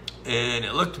for him, and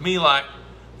it looked to me like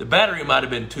the battery might have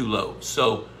been too low.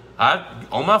 So I,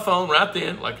 on my phone right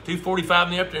then, like 2:45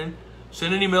 in the afternoon,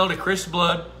 sent an email to Chris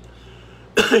Blood.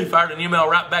 He fired an email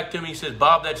right back to me. He says,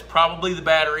 Bob, that's probably the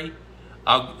battery.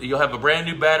 You'll have a brand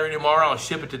new battery tomorrow. I'll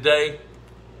ship it today.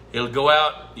 It'll go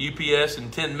out UPS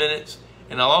in 10 minutes.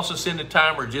 And I'll also send a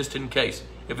timer just in case.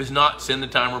 If it's not, send the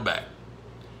timer back.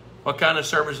 What kind of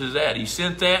service is that? He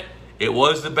sent that. It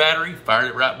was the battery. Fired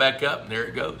it right back up, and there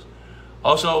it goes.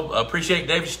 Also, appreciate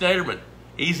David Schneiderman,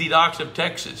 Easy Docks of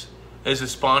Texas, as a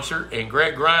sponsor, and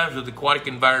Greg Grimes with Aquatic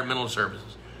Environmental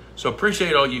Services. So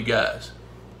appreciate all you guys.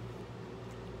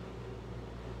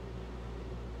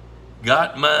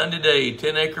 Got mine today,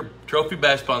 10-acre trophy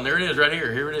bass pond. There it is right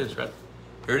here. Here it is.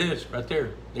 Here it is right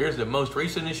there. There's the most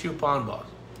recent issue of Pond Boss.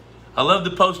 I love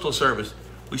the Postal Service.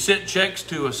 We sent checks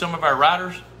to some of our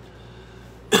riders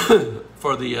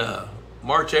for the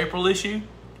March-April issue,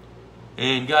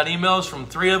 and got emails from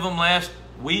 3 of them last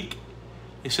week.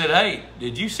 They said, hey,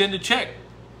 did you send a check?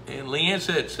 And Leanne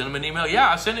said, send them an email. Yeah,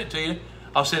 I sent it to you.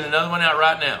 I'll send another one out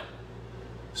right now.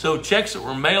 So checks that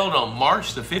were mailed on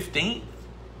March the 15th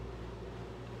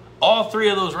All three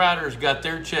of those riders got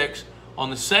their checks on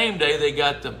the same day they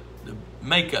got the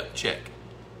makeup check,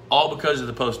 all because of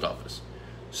the post office.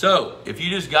 So if you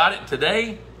just got it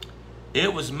today,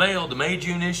 it was mailed. The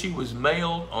May-June issue was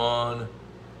mailed on,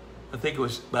 I think it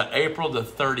was about April the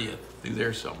 30th through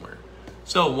there somewhere.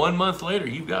 So 1 month later,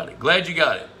 you got it. Glad you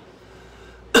got it.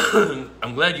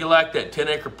 I'm glad you like that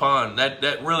 10-acre pond.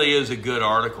 That really is a good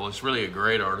article. It's really a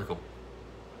great article.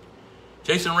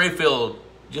 Jason Rayfield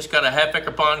just got a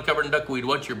 1/2-acre pond covered in duckweed.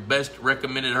 What's your best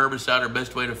recommended herbicide or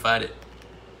best way to fight it?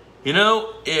 You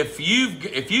know, if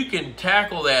you can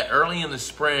tackle that early in the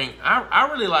spring, I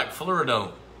really like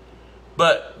fluoridone.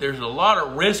 But there's a lot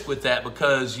of risk with that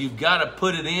because you've got to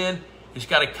put it in. It's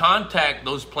got to contact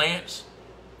those plants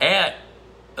at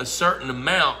a certain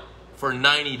amount for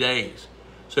 90 days.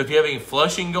 So if you have any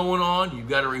flushing going on, you've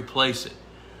got to replace it.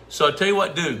 So I'll tell you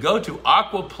what, do. Go to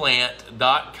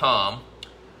aquaplant.com,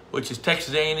 which is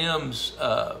Texas A&M's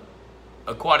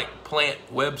aquatic plant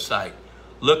website.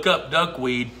 Look up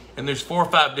duckweed, and there's 4 or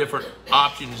 5 different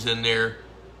options in there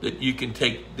that you can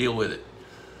deal with it.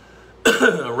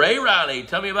 Ray Riley,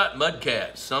 tell me about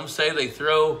mudcats. Some say they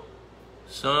throw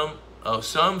some.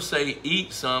 Some say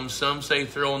eat some say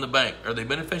throw in the bank. Are they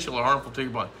beneficial or harmful to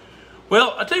your body?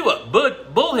 Well, I'll tell you what,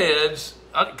 bullheads,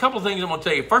 a couple of things I'm going to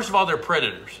tell you. First of all, they're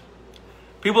predators.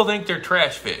 People think they're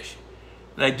trash fish.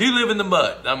 They do live in the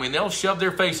mud. I mean, they'll shove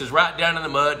their faces right down in the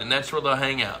mud, and that's where they'll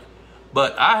hang out.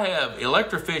 But I have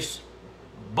electrofished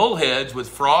bullheads with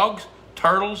frogs,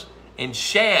 turtles, and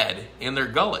shad in their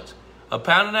gullets. A 1.5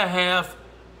 pound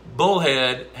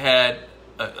bullhead had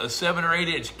a 7 or 8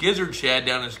 inch gizzard shad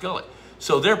down its gullet.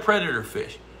 So they're predator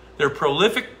fish. They're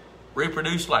prolific,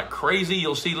 reproduce like crazy.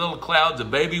 You'll see little clouds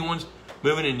of baby ones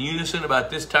moving in unison about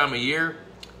this time of year.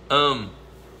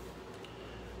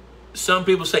 Some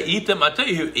people say eat them. I tell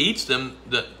you who eats them.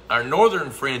 Our northern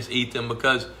friends eat them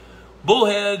because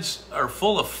bullheads are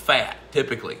full of fat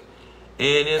typically.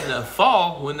 And in the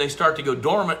fall, when they start to go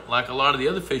dormant, like a lot of the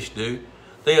other fish do,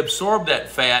 they absorb that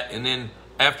fat. And then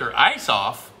after ice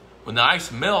off, when the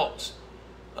ice melts,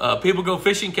 people go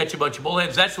fishing, catch a bunch of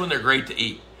bullheads. That's when they're great to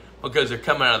eat because they're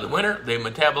coming out of the winter. They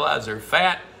metabolize their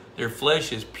fat. Their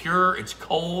flesh is pure. It's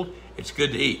cold. It's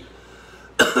good to eat.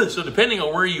 So depending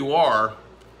on where you are,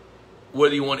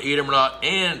 whether you want to eat them or not,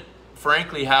 and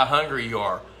frankly, how hungry you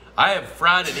are. I have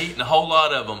fried and eaten a whole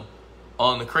lot of them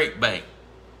on the creek bank.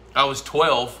 I was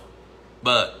 12,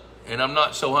 and I'm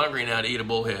not so hungry now to eat a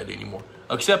bullhead anymore,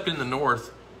 except in the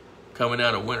north coming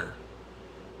out of winter.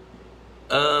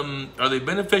 Are they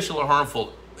beneficial or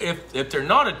harmful? If they're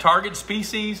not a target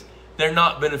species, they're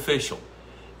not beneficial.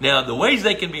 Now, the ways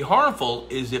they can be harmful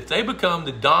is if they become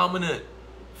the dominant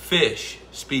fish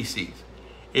species.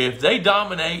 If they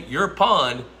dominate your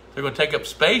pond, they're going to take up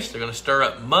space, they're going to stir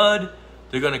up mud,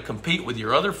 they're going to compete with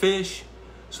your other fish.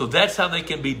 So that's how they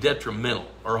can be detrimental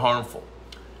or harmful.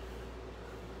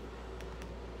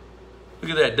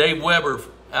 Look at that, Dave Weber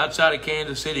outside of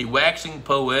Kansas City, waxing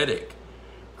poetic.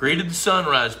 Greeted the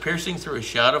sunrise, piercing through a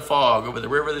shroud of fog over the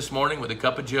river this morning with a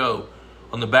cup of joe.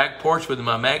 On the back porch with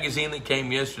my magazine that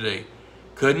came yesterday.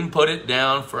 Couldn't put it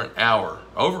down for an hour,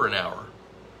 over an hour.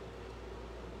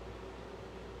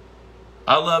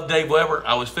 I love Dave Weber.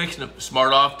 I was fixing to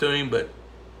smart off to him, but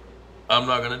I'm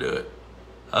not going to do it.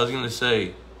 I was going to say,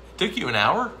 it took you an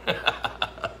hour?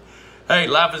 Hey,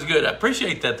 life is good. I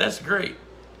appreciate that. That's great.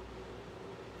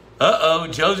 Uh-oh,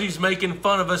 Josie's making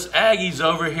fun of us Aggies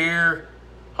over here.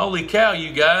 Holy cow,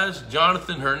 you guys.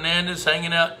 Jonathan Hernandez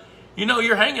hanging out. You know,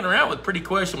 you're hanging around with pretty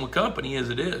questionable company as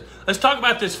it is. Let's talk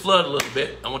about this flood a little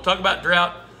bit. I want to talk about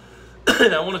drought.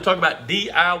 And I want to talk about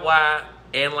DIY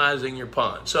analyzing your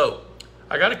pond. So,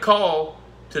 I got a call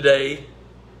today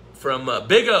from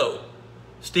Big O,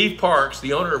 Steve Parks,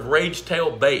 the owner of Rage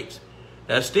Tail Baits.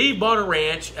 Now, Steve bought a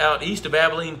ranch out east of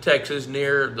Abilene, Texas,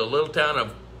 near the little town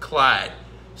of Clyde,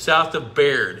 south of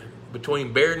Baird,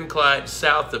 between Baird and Clyde,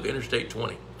 south of Interstate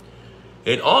 20.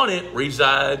 And on it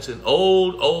resides an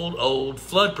old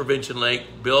flood prevention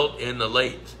lake built in the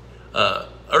late 50s,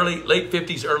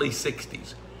 early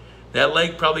 60s. That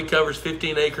lake probably covers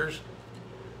 15 acres.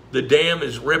 The dam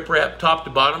is riprap top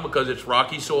to bottom because it's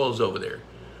rocky soils over there.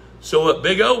 So what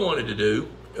Big O wanted to do,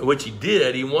 which he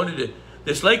did,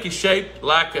 this lake is shaped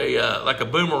like a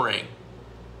boomerang.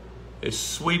 It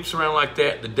sweeps around like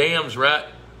that. The dam's right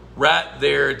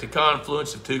there at the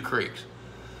confluence of two creeks.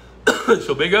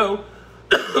 So Big O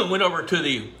went over to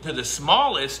the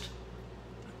smallest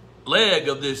leg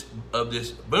of this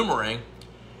boomerang,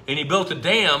 and he built a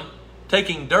dam,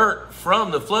 taking dirt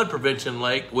from the flood prevention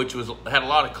lake, which had a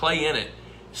lot of clay in it.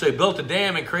 So he built a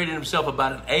dam and created himself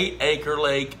about an 8-acre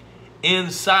lake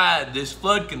inside this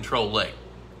flood control lake.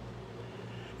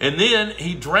 And then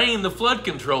he drained the flood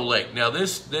control lake. Now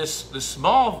this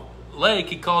small lake,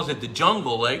 he calls it the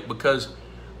jungle lake because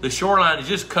the shoreline is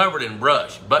just covered in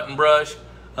brush, button brush,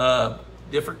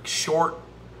 different short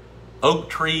oak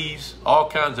trees, all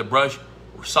kinds of brush,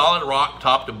 solid rock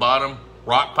top to bottom,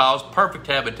 rock piles, perfect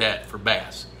habitat for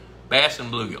bass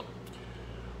and bluegill.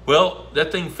 Well,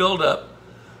 that thing filled up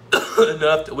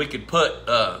enough that we could put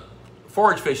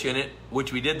forage fish in it,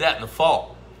 which we did that in the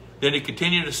fall. Then it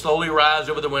continued to slowly rise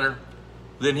over the winter.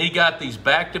 Then he got these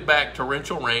back-to-back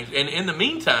torrential rains. And in the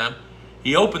meantime,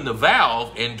 he opened the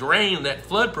valve and drained that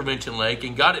flood prevention lake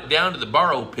and got it down to the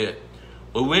borrow pit.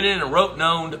 We went in and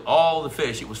rope-gnoned all the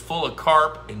fish. It was full of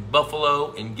carp and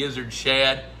buffalo and gizzard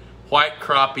shad, white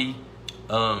crappie,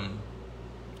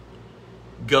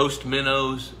 ghost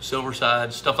minnows, silver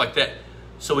sides, stuff like that.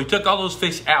 So we took all those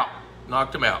fish out,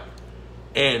 knocked them out.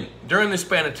 And during this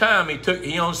span of time,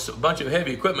 he owns a bunch of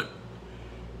heavy equipment.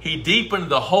 He deepened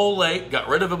the whole lake, got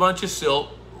rid of a bunch of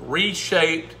silt,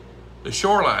 reshaped the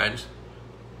shorelines,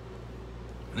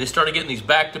 and they started getting these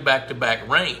back-to-back-to-back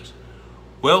rains.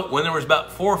 Well, when there was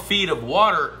about 4 feet of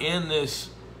water in the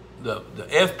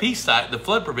FP site, the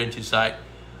flood prevention site,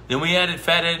 then we added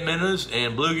fathead minnows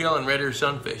and bluegill and red ear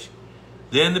sunfish.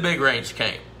 Then the big rains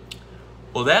came.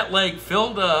 Well, that lake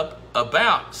filled up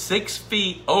about 6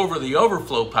 feet over the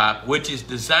overflow pipe, which is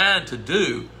designed to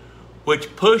do,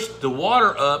 which pushed the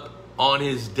water up on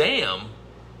his dam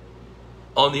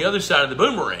on the other side of the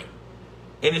boomerang.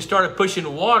 And it started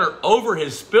pushing water over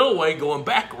his spillway going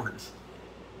backwards.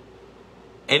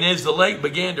 And as the lake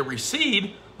began to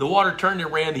recede, the water turned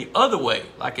and ran the other way,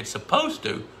 like it's supposed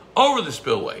to, over the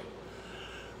spillway.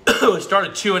 It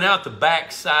started chewing out the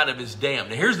back side of his dam.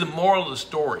 Now, here's the moral of the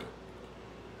story.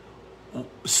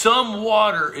 Some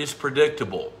water is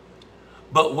predictable,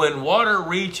 but when water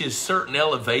reaches certain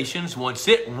elevations, once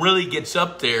it really gets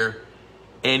up there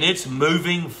and it's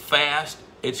moving fast,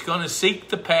 it's going to seek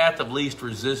the path of least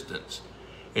resistance.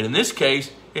 And in this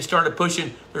case, it started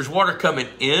pushing. There's water coming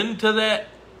into that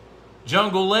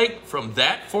jungle lake from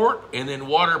that fork, and then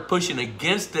water pushing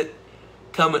against it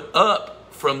coming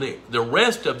up from the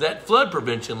rest of that flood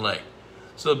prevention lake.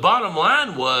 So the bottom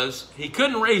line was he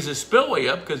couldn't raise his spillway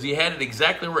up because he had it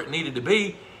exactly where it needed to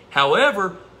be.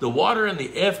 However, the water in the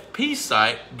FP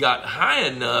site got high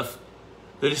enough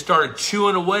that it started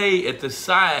chewing away at the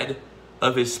side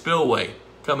of his spillway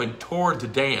coming toward the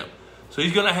dam. So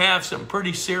he's going to have some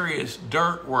pretty serious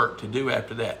dirt work to do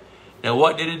after that. Now,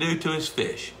 what did it do to his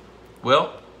fish?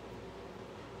 Well,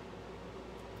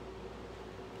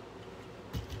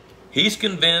 he's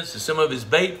convinced that some of his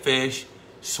bait fish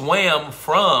swam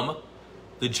from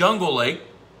the jungle lake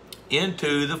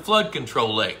into the flood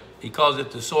control lake. He calls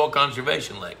it the soil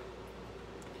conservation lake,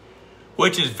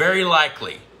 which is very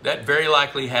likely. That very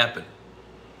likely happened.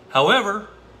 However,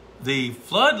 the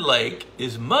flood lake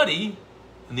is muddy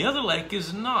and the other lake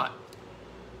is not.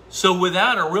 So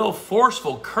without a real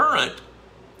forceful current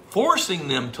forcing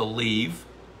them to leave,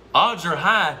 odds are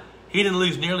high he didn't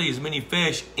lose nearly as many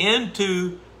fish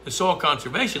into the soil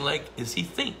conservation lake as he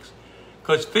thinks,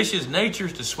 because fish's nature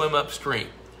is to swim upstream.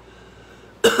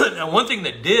 Now, one thing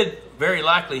that did very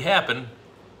likely happen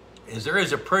is there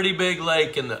is a pretty big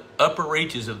lake in the upper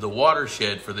reaches of the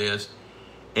watershed for this,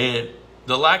 and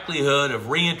the likelihood of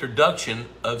reintroduction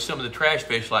of some of the trash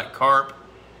fish like carp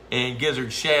and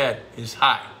gizzard shad is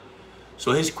high.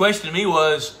 So his question to me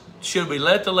was, should we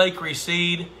let the lake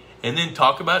recede and then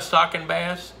talk about stocking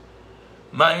bass?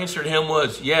 My answer to him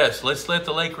was, yes, let's let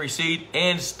the lake recede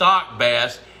and stock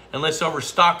bass, and let's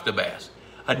overstock the bass.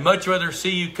 I'd much rather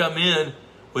see you come in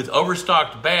with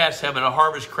overstocked bass, having a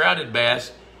harvest crowded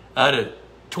bass out of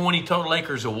 20 total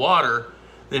acres of water,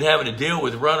 than having to deal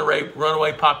with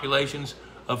runaway populations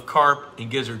of carp and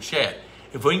gizzard shad.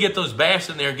 If we can get those bass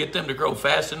in there and get them to grow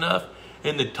fast enough,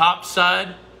 in the top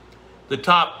side,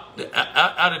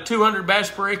 out of 200 bass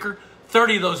per acre,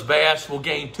 30 of those bass will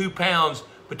gain 2 pounds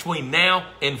between now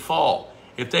and fall.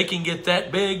 If they can get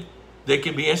that big, they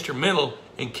can be instrumental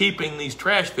in keeping these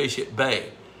trash fish at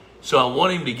bay. So I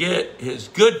want him to get his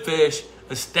good fish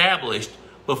established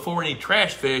before any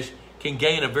trash fish can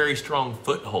gain a very strong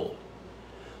foothold.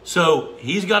 So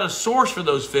he's got a source for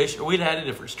those fish, or we'd had a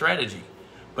different strategy.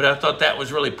 But I thought that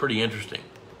was really pretty interesting.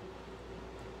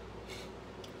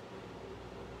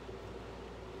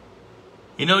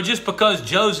 You know, just because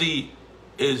Josie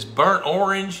is burnt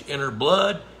orange in her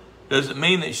blood doesn't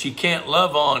mean that she can't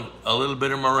love on a little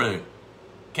bit of maroon.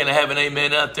 Can I have an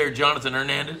amen out there, Jonathan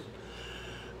Hernandez?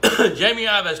 Jamie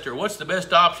Ivester, what's the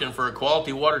best option for a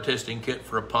quality water testing kit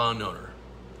for a pond owner?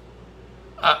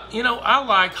 You know, I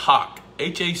like Hach,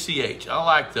 H-A-C-H. I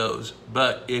like those.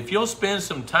 But if you'll spend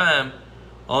some time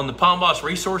on the Pond Boss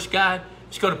resource guide.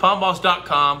 Just go to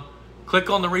pondboss.com, click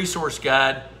on the resource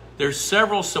guide. There's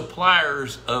several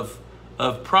suppliers of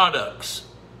products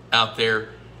out there.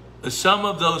 Some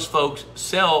of those folks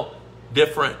sell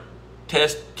different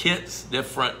test kits,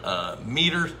 different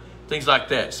meters, things like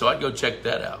that. So I'd go check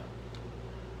that out.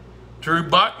 Drew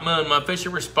Bachman, my fish are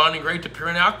responding great to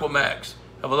Purina Aquamax.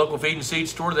 Have a local feed and seed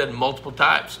store that has multiple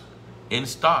types in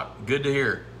stock. Good to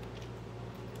hear.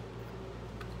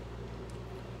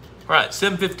 All right,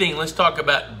 7:15. Let's talk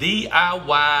about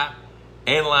DIY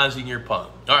analyzing your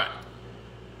pond. All right.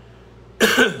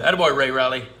 Attaboy, Ray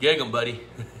Riley. Gig 'em, buddy.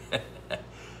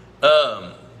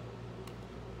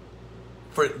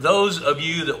 For those of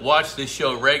you that watch this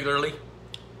show regularly,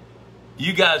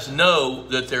 you guys know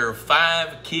that there are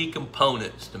 5 key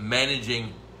components to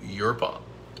managing your pond.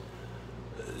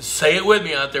 Say it with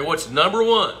me out there. What's number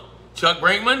 1? Chuck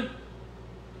Brinkman?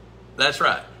 That's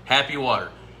right. Happy water.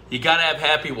 You got to have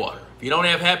happy water. If you don't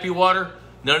have happy water,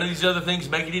 none of these other things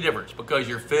make any difference because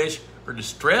your fish are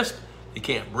distressed. They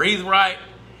can't breathe right.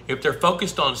 If they're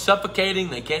focused on suffocating,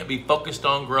 they can't be focused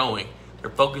on growing. They're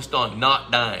focused on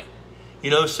not dying. You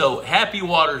know, so happy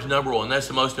water is number 1. That's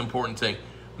the most important thing.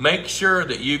 Make sure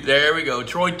that you, there we go.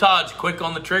 Troy Todd's quick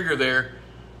on the trigger there.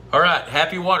 All right,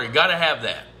 happy water. You got to have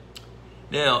that.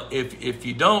 Now, if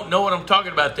you don't know what I'm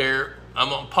talking about there, I'm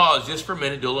going to pause just for a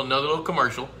minute, do another little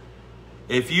commercial.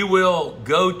 If you will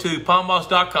go to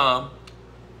pondboss.com,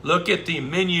 look at the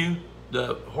menu,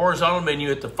 the horizontal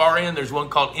menu at the far end, there's one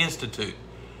called Institute.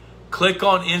 Click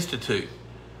on Institute.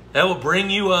 That will bring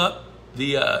you up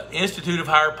the Institute of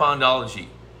Higher Pondology.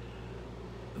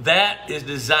 That is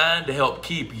designed to help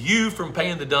keep you from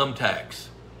paying the dumb tax.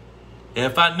 And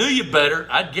if I knew you better,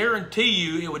 I'd guarantee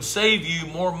you it would save you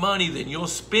more money than you'll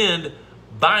spend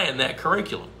buying that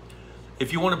curriculum.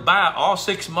 If you want to buy all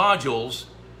 6 modules,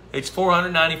 it's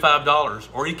 $495,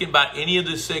 or you can buy any of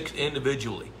the 6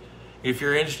 individually. If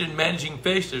you're interested in managing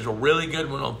fish, there's a really good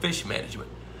one on fish management.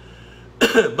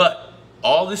 But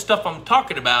all this stuff I'm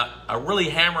talking about, I really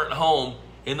hammer it home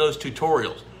in those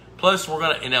tutorials. Plus,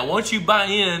 and now once you buy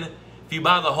in, if you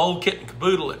buy the whole kit and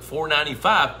caboodle at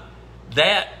 $495,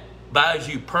 that buys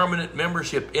you permanent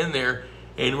membership in there,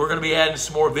 and we're going to be adding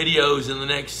some more videos in the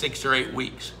next 6 or 8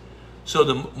 weeks. So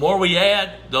the more we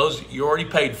add, those you already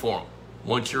paid for them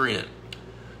once you're in.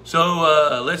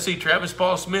 So let's see, Travis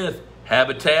Paul Smith,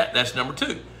 habitat, that's number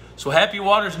 2. So happy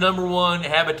water's number 1,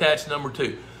 habitat's number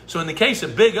 2. So in the case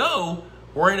of Big O,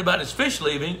 worrying about his fish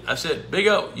leaving, I said, Big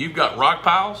O, you've got rock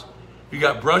piles, you've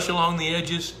got brush along the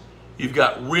edges, you've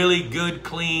got really good,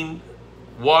 clean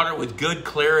water with good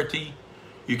clarity,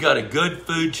 you've got a good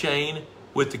food chain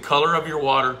with the color of your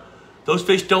water. Those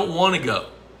fish don't want to go.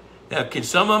 Now, can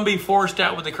some of them be forced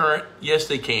out with the current? Yes,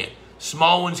 they can.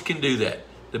 Small ones can do that.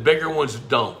 The bigger ones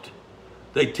don't.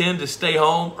 They tend to stay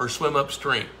home or swim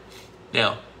upstream.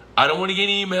 Now, I don't want to get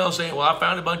any emails saying, well, I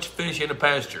found a bunch of fish in a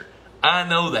pasture. I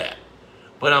know that.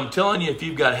 But I'm telling you, if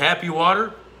you've got happy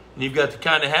water and you've got the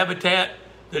kind of habitat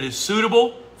that is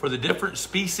suitable for the different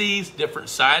species, different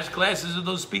size classes of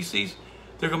those species,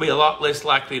 they're going to be a lot less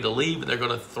likely to leave and they're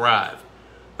going to thrive.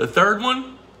 The third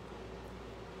one,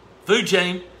 food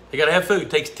chain. They got to have food. It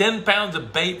takes 10 pounds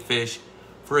of bait fish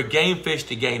for a game fish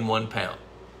to gain 1 pound.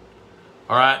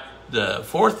 All right. The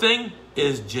fourth thing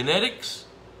is genetics.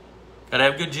 Got to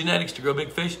have good genetics to grow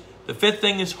big fish. The fifth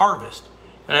thing is harvest.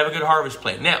 Got to have a good harvest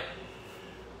plan. Now,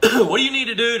 what do you need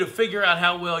to do to figure out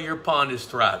how well your pond is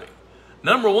thriving?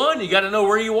 Number 1, you got to know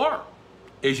where you are.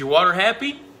 Is your water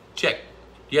happy? Check.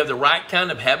 Do you have the right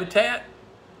kind of habitat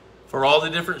for all the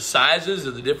different sizes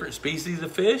of the different species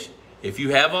of fish? If you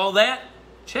have all that,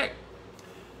 check.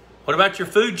 What about your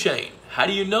food chain? How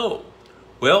do you know?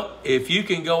 Well, if you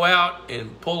can go out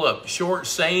and pull a short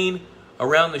seine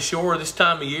around the shore this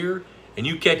time of year and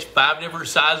you catch 5 different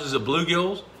sizes of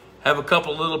bluegills, have a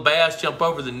couple of little bass jump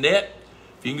over the net,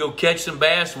 if you can go catch some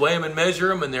bass, weigh them and measure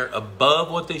them, and they're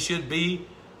above what they should be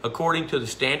according to the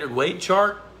standard weight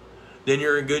chart, then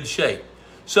you're in good shape.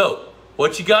 So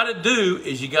what you got to do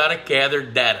is you got to gather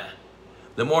data.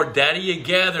 The more data you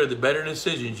gather, the better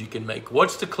decisions you can make.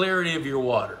 What's the clarity of your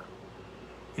water?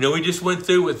 You know, we just went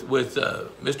through with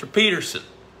Mr. Peterson,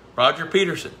 Roger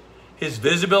Peterson. His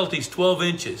visibility is 12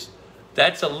 inches.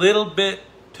 That's a little bit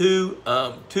too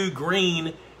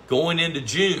green going into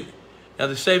June. Now,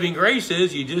 the saving grace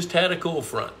is you just had a cool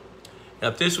front. Now,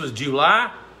 if this was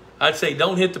July, I'd say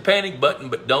don't hit the panic button,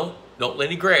 but don't let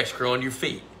any grass grow on your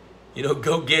feet. You know,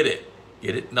 go get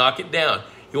it, knock it down.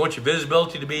 You want your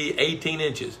visibility to be 18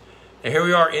 inches. Now, here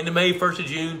we are, end of May, 1st of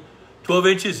June, 12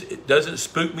 inches. It doesn't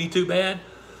spook me too bad.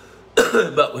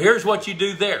 But here's what you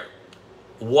do there.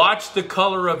 Watch the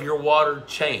color of your water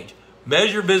change.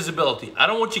 Measure visibility. I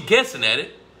don't want you guessing at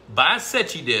it. Buy a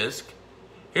Secchi disc.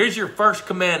 Here's your first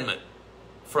commandment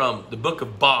from the book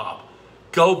of Bob.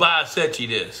 Go buy a Secchi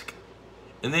disc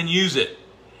and then use it.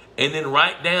 And then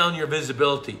write down your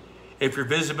visibility. If your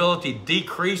visibility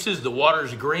decreases, the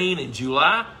water's green in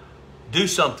July, do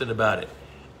something about it.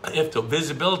 If the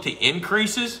visibility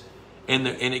increases and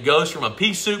it goes from a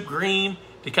pea soup green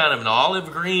to kind of an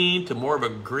olive green to more of a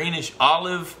greenish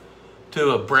olive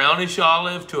to a brownish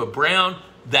olive to a brown,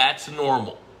 that's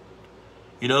normal.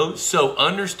 You know, so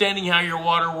understanding how your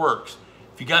water works.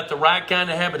 If you got the right kind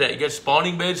of habitat, you got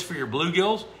spawning beds for your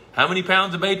bluegills. How many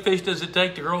pounds of bait fish does it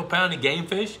take to grow a pound of game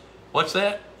fish? What's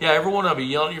that? Yeah, every one of you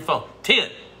yelling at your phone. 10.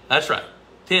 That's right.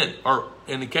 10. Or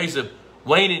in the case of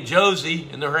Wayne and Josie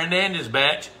in the Hernandez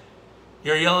batch,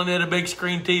 you're yelling at a big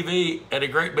screen TV at a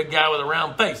great big guy with a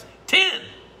round face. 10.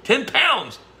 10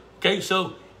 pounds. Okay,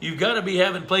 so you've got to be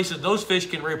having places those fish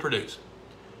can reproduce.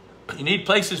 You need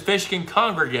places fish can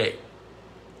congregate.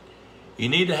 You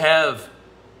need to have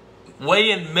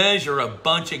weigh and measure a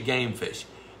bunch of game fish.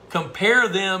 Compare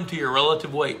them to your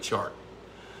relative weight chart.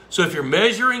 So if you're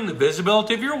measuring the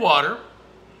visibility of your water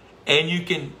and you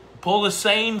can pull the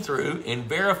seine through and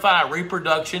verify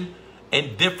reproduction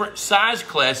and different size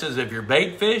classes of your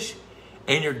bait fish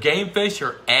and your game fish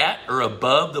are at or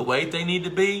above the weight they need to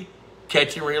be,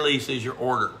 catch and release is your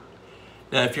order.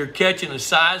 Now, if you're catching a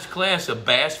size class of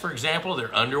bass, for example, they're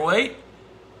underweight,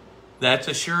 that's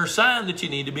a sure sign that you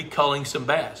need to be culling some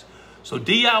bass. So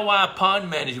DIY pond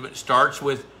management starts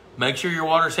with make sure your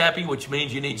water's happy, which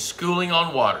means you need schooling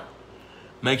on water.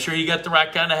 Make sure you got the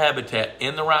right kind of habitat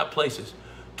in the right places.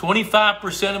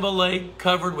 25% of a lake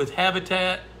covered with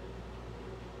habitat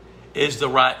is the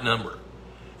right number.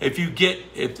 If you get,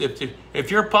 if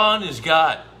your pond has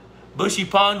got bushy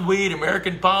pondweed,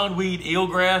 American pondweed,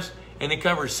 eelgrass, and it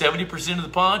covers 70% of the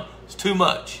pond, it's too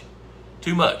much.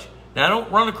 Too much. Now, I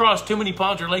don't run across too many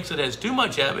ponds or lakes that has too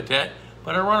much habitat,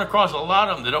 but I run across a lot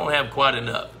of them that don't have quite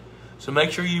enough. So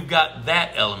make sure you've got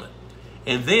that element.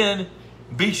 And then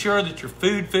be sure that your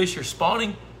food fish are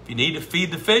spawning. If you need to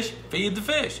feed the fish, feed the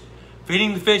fish.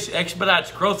 Feeding the fish expedites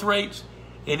growth rates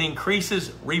and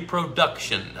increases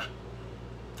reproduction.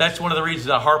 That's one of the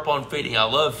reasons I harp on feeding. I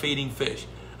love feeding fish.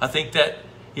 I think that,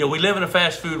 you know, we live in a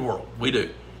fast food world. We do.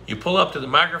 You pull up to the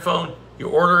microphone, you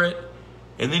order it,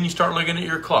 and then you start looking at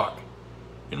your clock.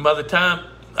 And by the time,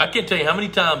 I can't tell you how many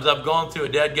times I've gone through a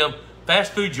dadgum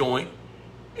fast food joint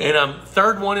and I'm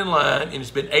third one in line and it's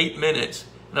been 8 minutes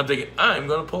and I'm thinking, I'm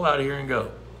going to pull out of here and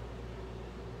go.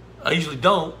 I usually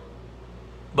don't,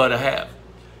 but I have.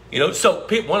 You know, so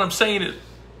what I'm saying is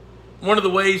one of the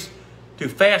ways to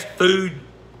fast food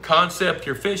concept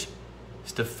your fish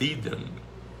is to feed them.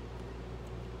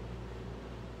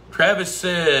 Travis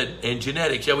said, and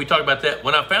genetics, yeah, we talked about that.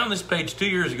 When I found this page 2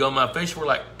 years ago, my fish were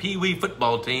like Pee-wee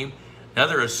football team. Now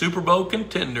they're a Super Bowl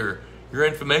contender. Your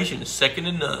information is second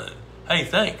to none. Hey,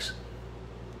 thanks.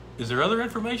 Is there other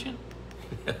information?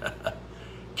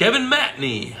 Kevin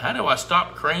Matney, how do I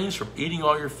stop cranes from eating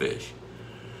all your fish?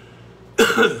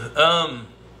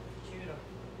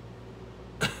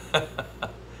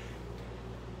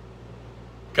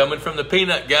 Coming from the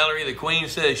peanut gallery, the queen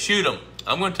says, shoot them.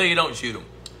 I'm going to tell you don't shoot them.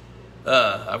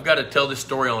 I've got to tell this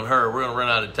story on her. We're going to run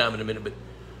out of time in a minute, but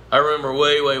I remember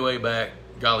way back,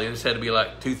 golly, this had to be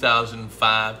like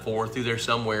 2005, 4, through there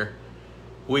somewhere.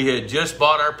 We had just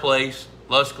bought our place,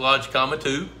 Lusk Lodge,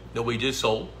 2, that we just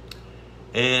sold.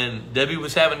 And Debbie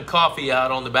was having coffee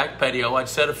out on the back patio. I'd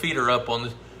set a feeder up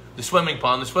on the swimming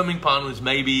pond. The swimming pond was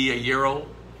maybe a year old.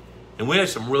 And we had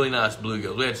some really nice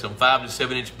bluegills. We had some 5 to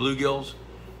 7 inch bluegills.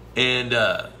 And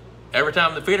every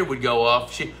time the feeder would go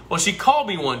off, she called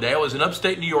me one day. I was in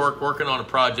upstate New York working on a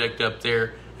project up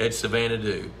there at Savannah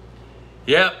Dew.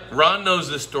 Yep, Ron knows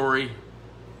this story.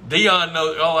 Dion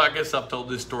knows. Oh, I guess I've told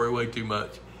this story way too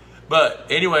much. But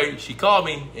anyway, she called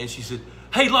me and she said,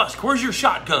 hey, Lusk, where's your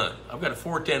shotgun? I've got a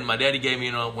 410 my daddy gave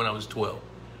me when I was 12.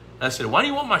 And I said, why do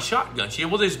you want my shotgun? She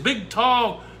said, well, this big,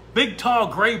 tall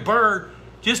gray bird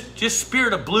just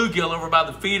speared a bluegill over by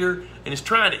the feeder and is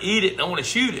trying to eat it, and I want to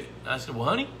shoot it. I said, well,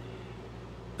 honey,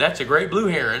 that's a great blue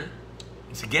heron.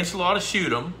 It's against the law to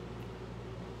shoot him,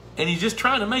 and he's just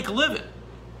trying to make a living.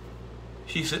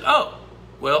 She said, oh,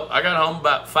 well, I got home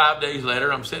about 5 days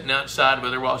later. I'm sitting outside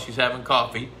with her while she's having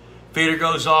coffee. Feeder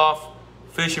goes off.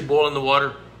 Fish are boiling the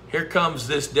water. Here comes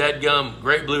this dadgum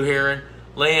great blue heron,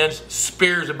 lands,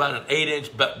 spears about an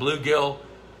 8-inch bluegill,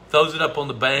 throws it up on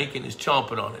the bank and is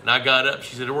chomping on it. And I got up.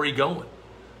 She said, where are you going?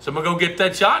 So I'm going to go get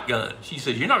that shotgun. She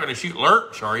said, you're not going to shoot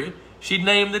lurch, are you? She'd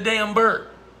named the damn bird.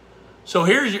 So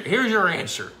here's your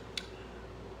answer.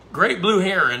 great blue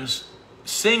herons,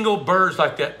 single birds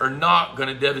like that are not going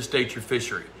to devastate your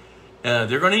fishery.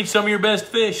 They're going to eat some of your best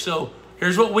fish. So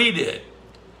here's what we did.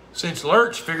 Since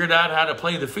Lurch figured out how to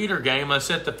play the feeder game, I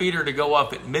set the feeder to go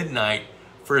off at midnight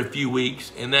for a few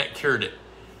weeks, and that cured it.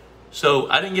 So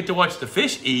I didn't get to watch the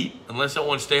fish eat unless I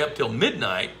want to stay up till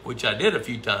midnight, which I did a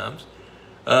few times.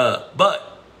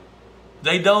 But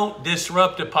they don't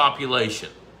disrupt a population.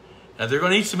 Now, they're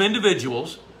going to eat some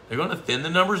individuals. They're going to thin the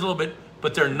numbers a little bit,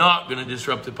 but they're not going to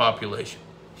disrupt the population.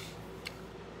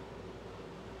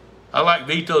 I like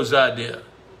Vito's idea.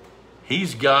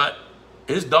 He's got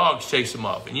his dogs chase him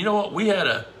off. And you know what? We had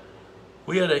a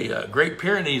Great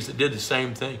Pyrenees that did the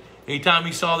same thing. Anytime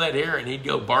he saw that heron, he'd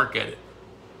go bark at it.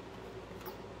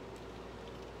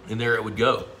 And there it would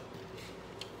go.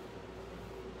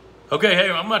 Okay, hey,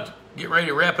 I'm about to get ready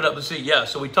to wrap it up. Let's see. Yeah,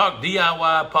 so we talked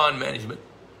DIY pond management.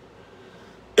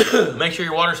 Make sure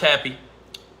your water's happy.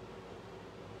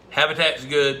 Habitat's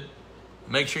good.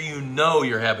 Make sure you know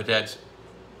your habitat's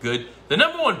good. The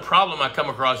number one problem I come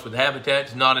across with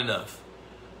habitat's not enough.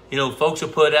 You know, folks will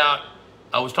put out,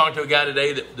 I was talking to a guy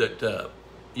today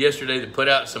yesterday that put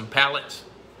out some pallets,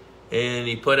 and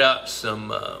he put out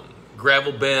some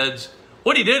gravel beds.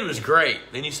 What he did was great.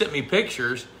 Then he sent me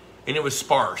pictures, and it was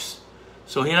sparse.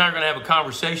 So he and I are going to have a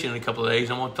conversation in a couple of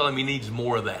days. I'm going to tell him he needs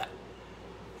more of that.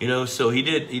 You know, so he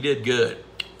did good.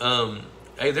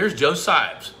 Hey, there's Joe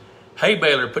Sipes. Hay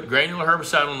baler put granular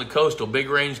herbicide on the coastal. Big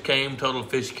rains came, total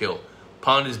fish kill.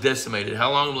 Pond is decimated.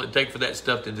 How long will it take for that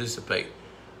stuff to dissipate?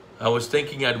 I was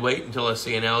thinking I'd wait until I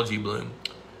see an algae bloom.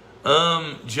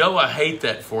 Joe, I hate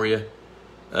that for you.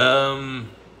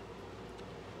 One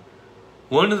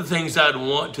of the things I'd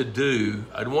want to do,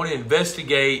 I'd want to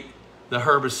investigate the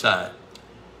herbicide.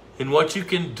 And what you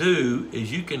can do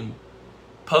is you can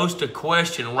post a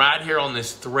question right here on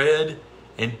this thread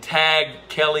and tag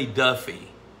Kelly Duffy.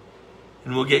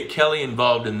 And we'll get Kelly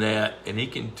involved in that, and he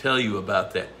can tell you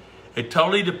about that. It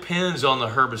totally depends on the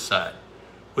herbicide,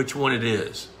 which one it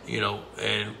is, you know,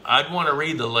 and I'd want to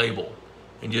read the label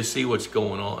and just see what's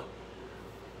going on.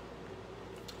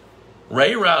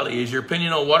 Ray Riley, is your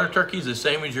opinion on water turkeys the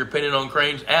same as your opinion on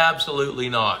cranes? Absolutely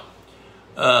not.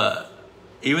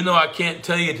 Even though I can't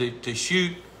tell you to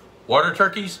shoot water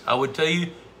turkeys, I would tell you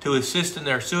to assist in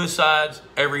their suicides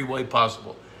every way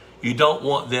possible. You don't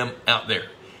want them out there.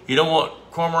 You don't want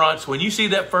cormorants. When you see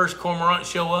that first cormorant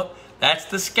show up, that's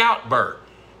the scout bird.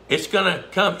 It's going to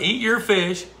come eat your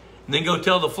fish and then go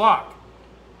tell the flock,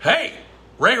 hey,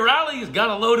 Ray Riley's got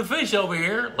a load of fish over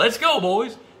here. Let's go,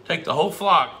 boys. Take the whole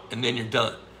flock, and then you're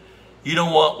done. You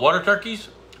don't want water turkeys.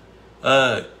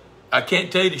 I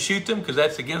can't tell you to shoot them because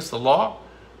that's against the law.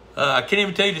 I can't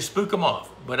even tell you to spook them off.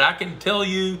 But I can tell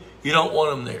you, you don't want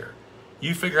them there.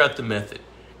 You figure out the method.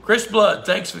 Chris Blood,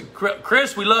 thanks.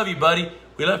 Chris, we love you, buddy.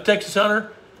 We love Texas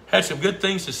Hunter. Had some good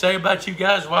things to say about you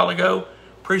guys a while ago.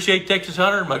 Appreciate Texas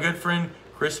Hunter, my good friend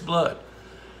Chris Blood.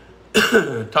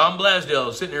 Tom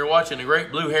Blasdell sitting here watching a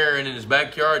great blue heron in his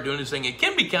backyard doing this thing. It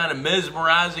can be kind of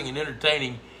mesmerizing and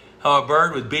entertaining how a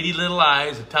bird with beady little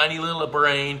eyes, a tiny little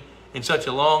brain, and such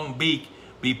a long beak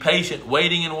be patient,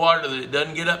 waiting in water that it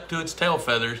doesn't get up to its tail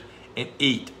feathers and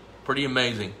eat. Pretty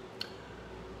amazing.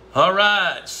 All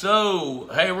right, so,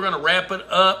 hey, we're going to wrap it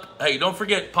up. Hey, don't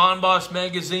forget Pond Boss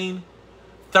Magazine.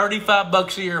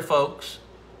 $35 a year, folks.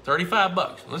 35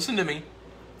 bucks. Listen to me.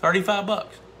 35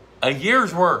 bucks. A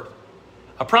year's worth.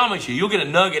 I promise you, you'll get a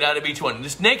nugget out of each one.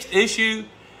 This next issue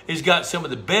has got some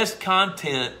of the best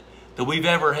content that we've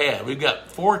ever had. We've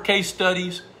got 4 case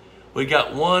studies. We've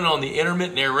got one on the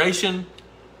intermittent narration.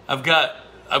 I've got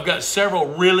several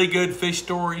really good fish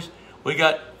stories. We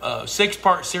got a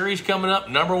 6-part series coming up,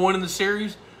 #1 in the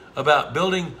series, about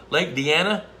building Lake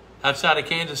Deanna outside of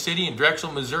Kansas City in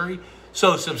Drexel, Missouri.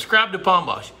 So subscribe to Pond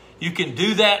Boss. You can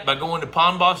do that by going to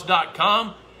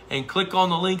pondboss.com and click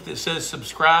on the link that says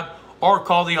subscribe, or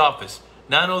call the office,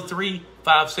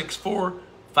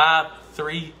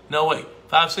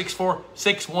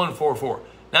 903-564-6144,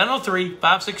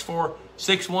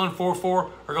 903-564-6144,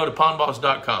 or go to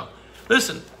pondboss.com.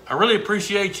 Listen, I really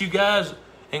appreciate you guys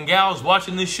and gals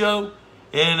watching this show,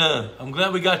 and I'm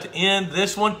glad we got to end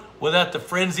this one without the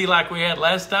frenzy like we had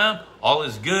last time. All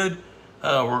is good.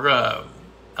 I'm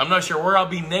not sure where I'll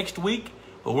be next week,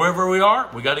 but wherever we are,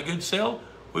 we got a good sale.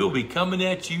 We will be coming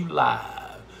at you live.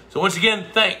 So once again,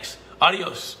 thanks.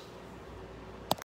 Adios.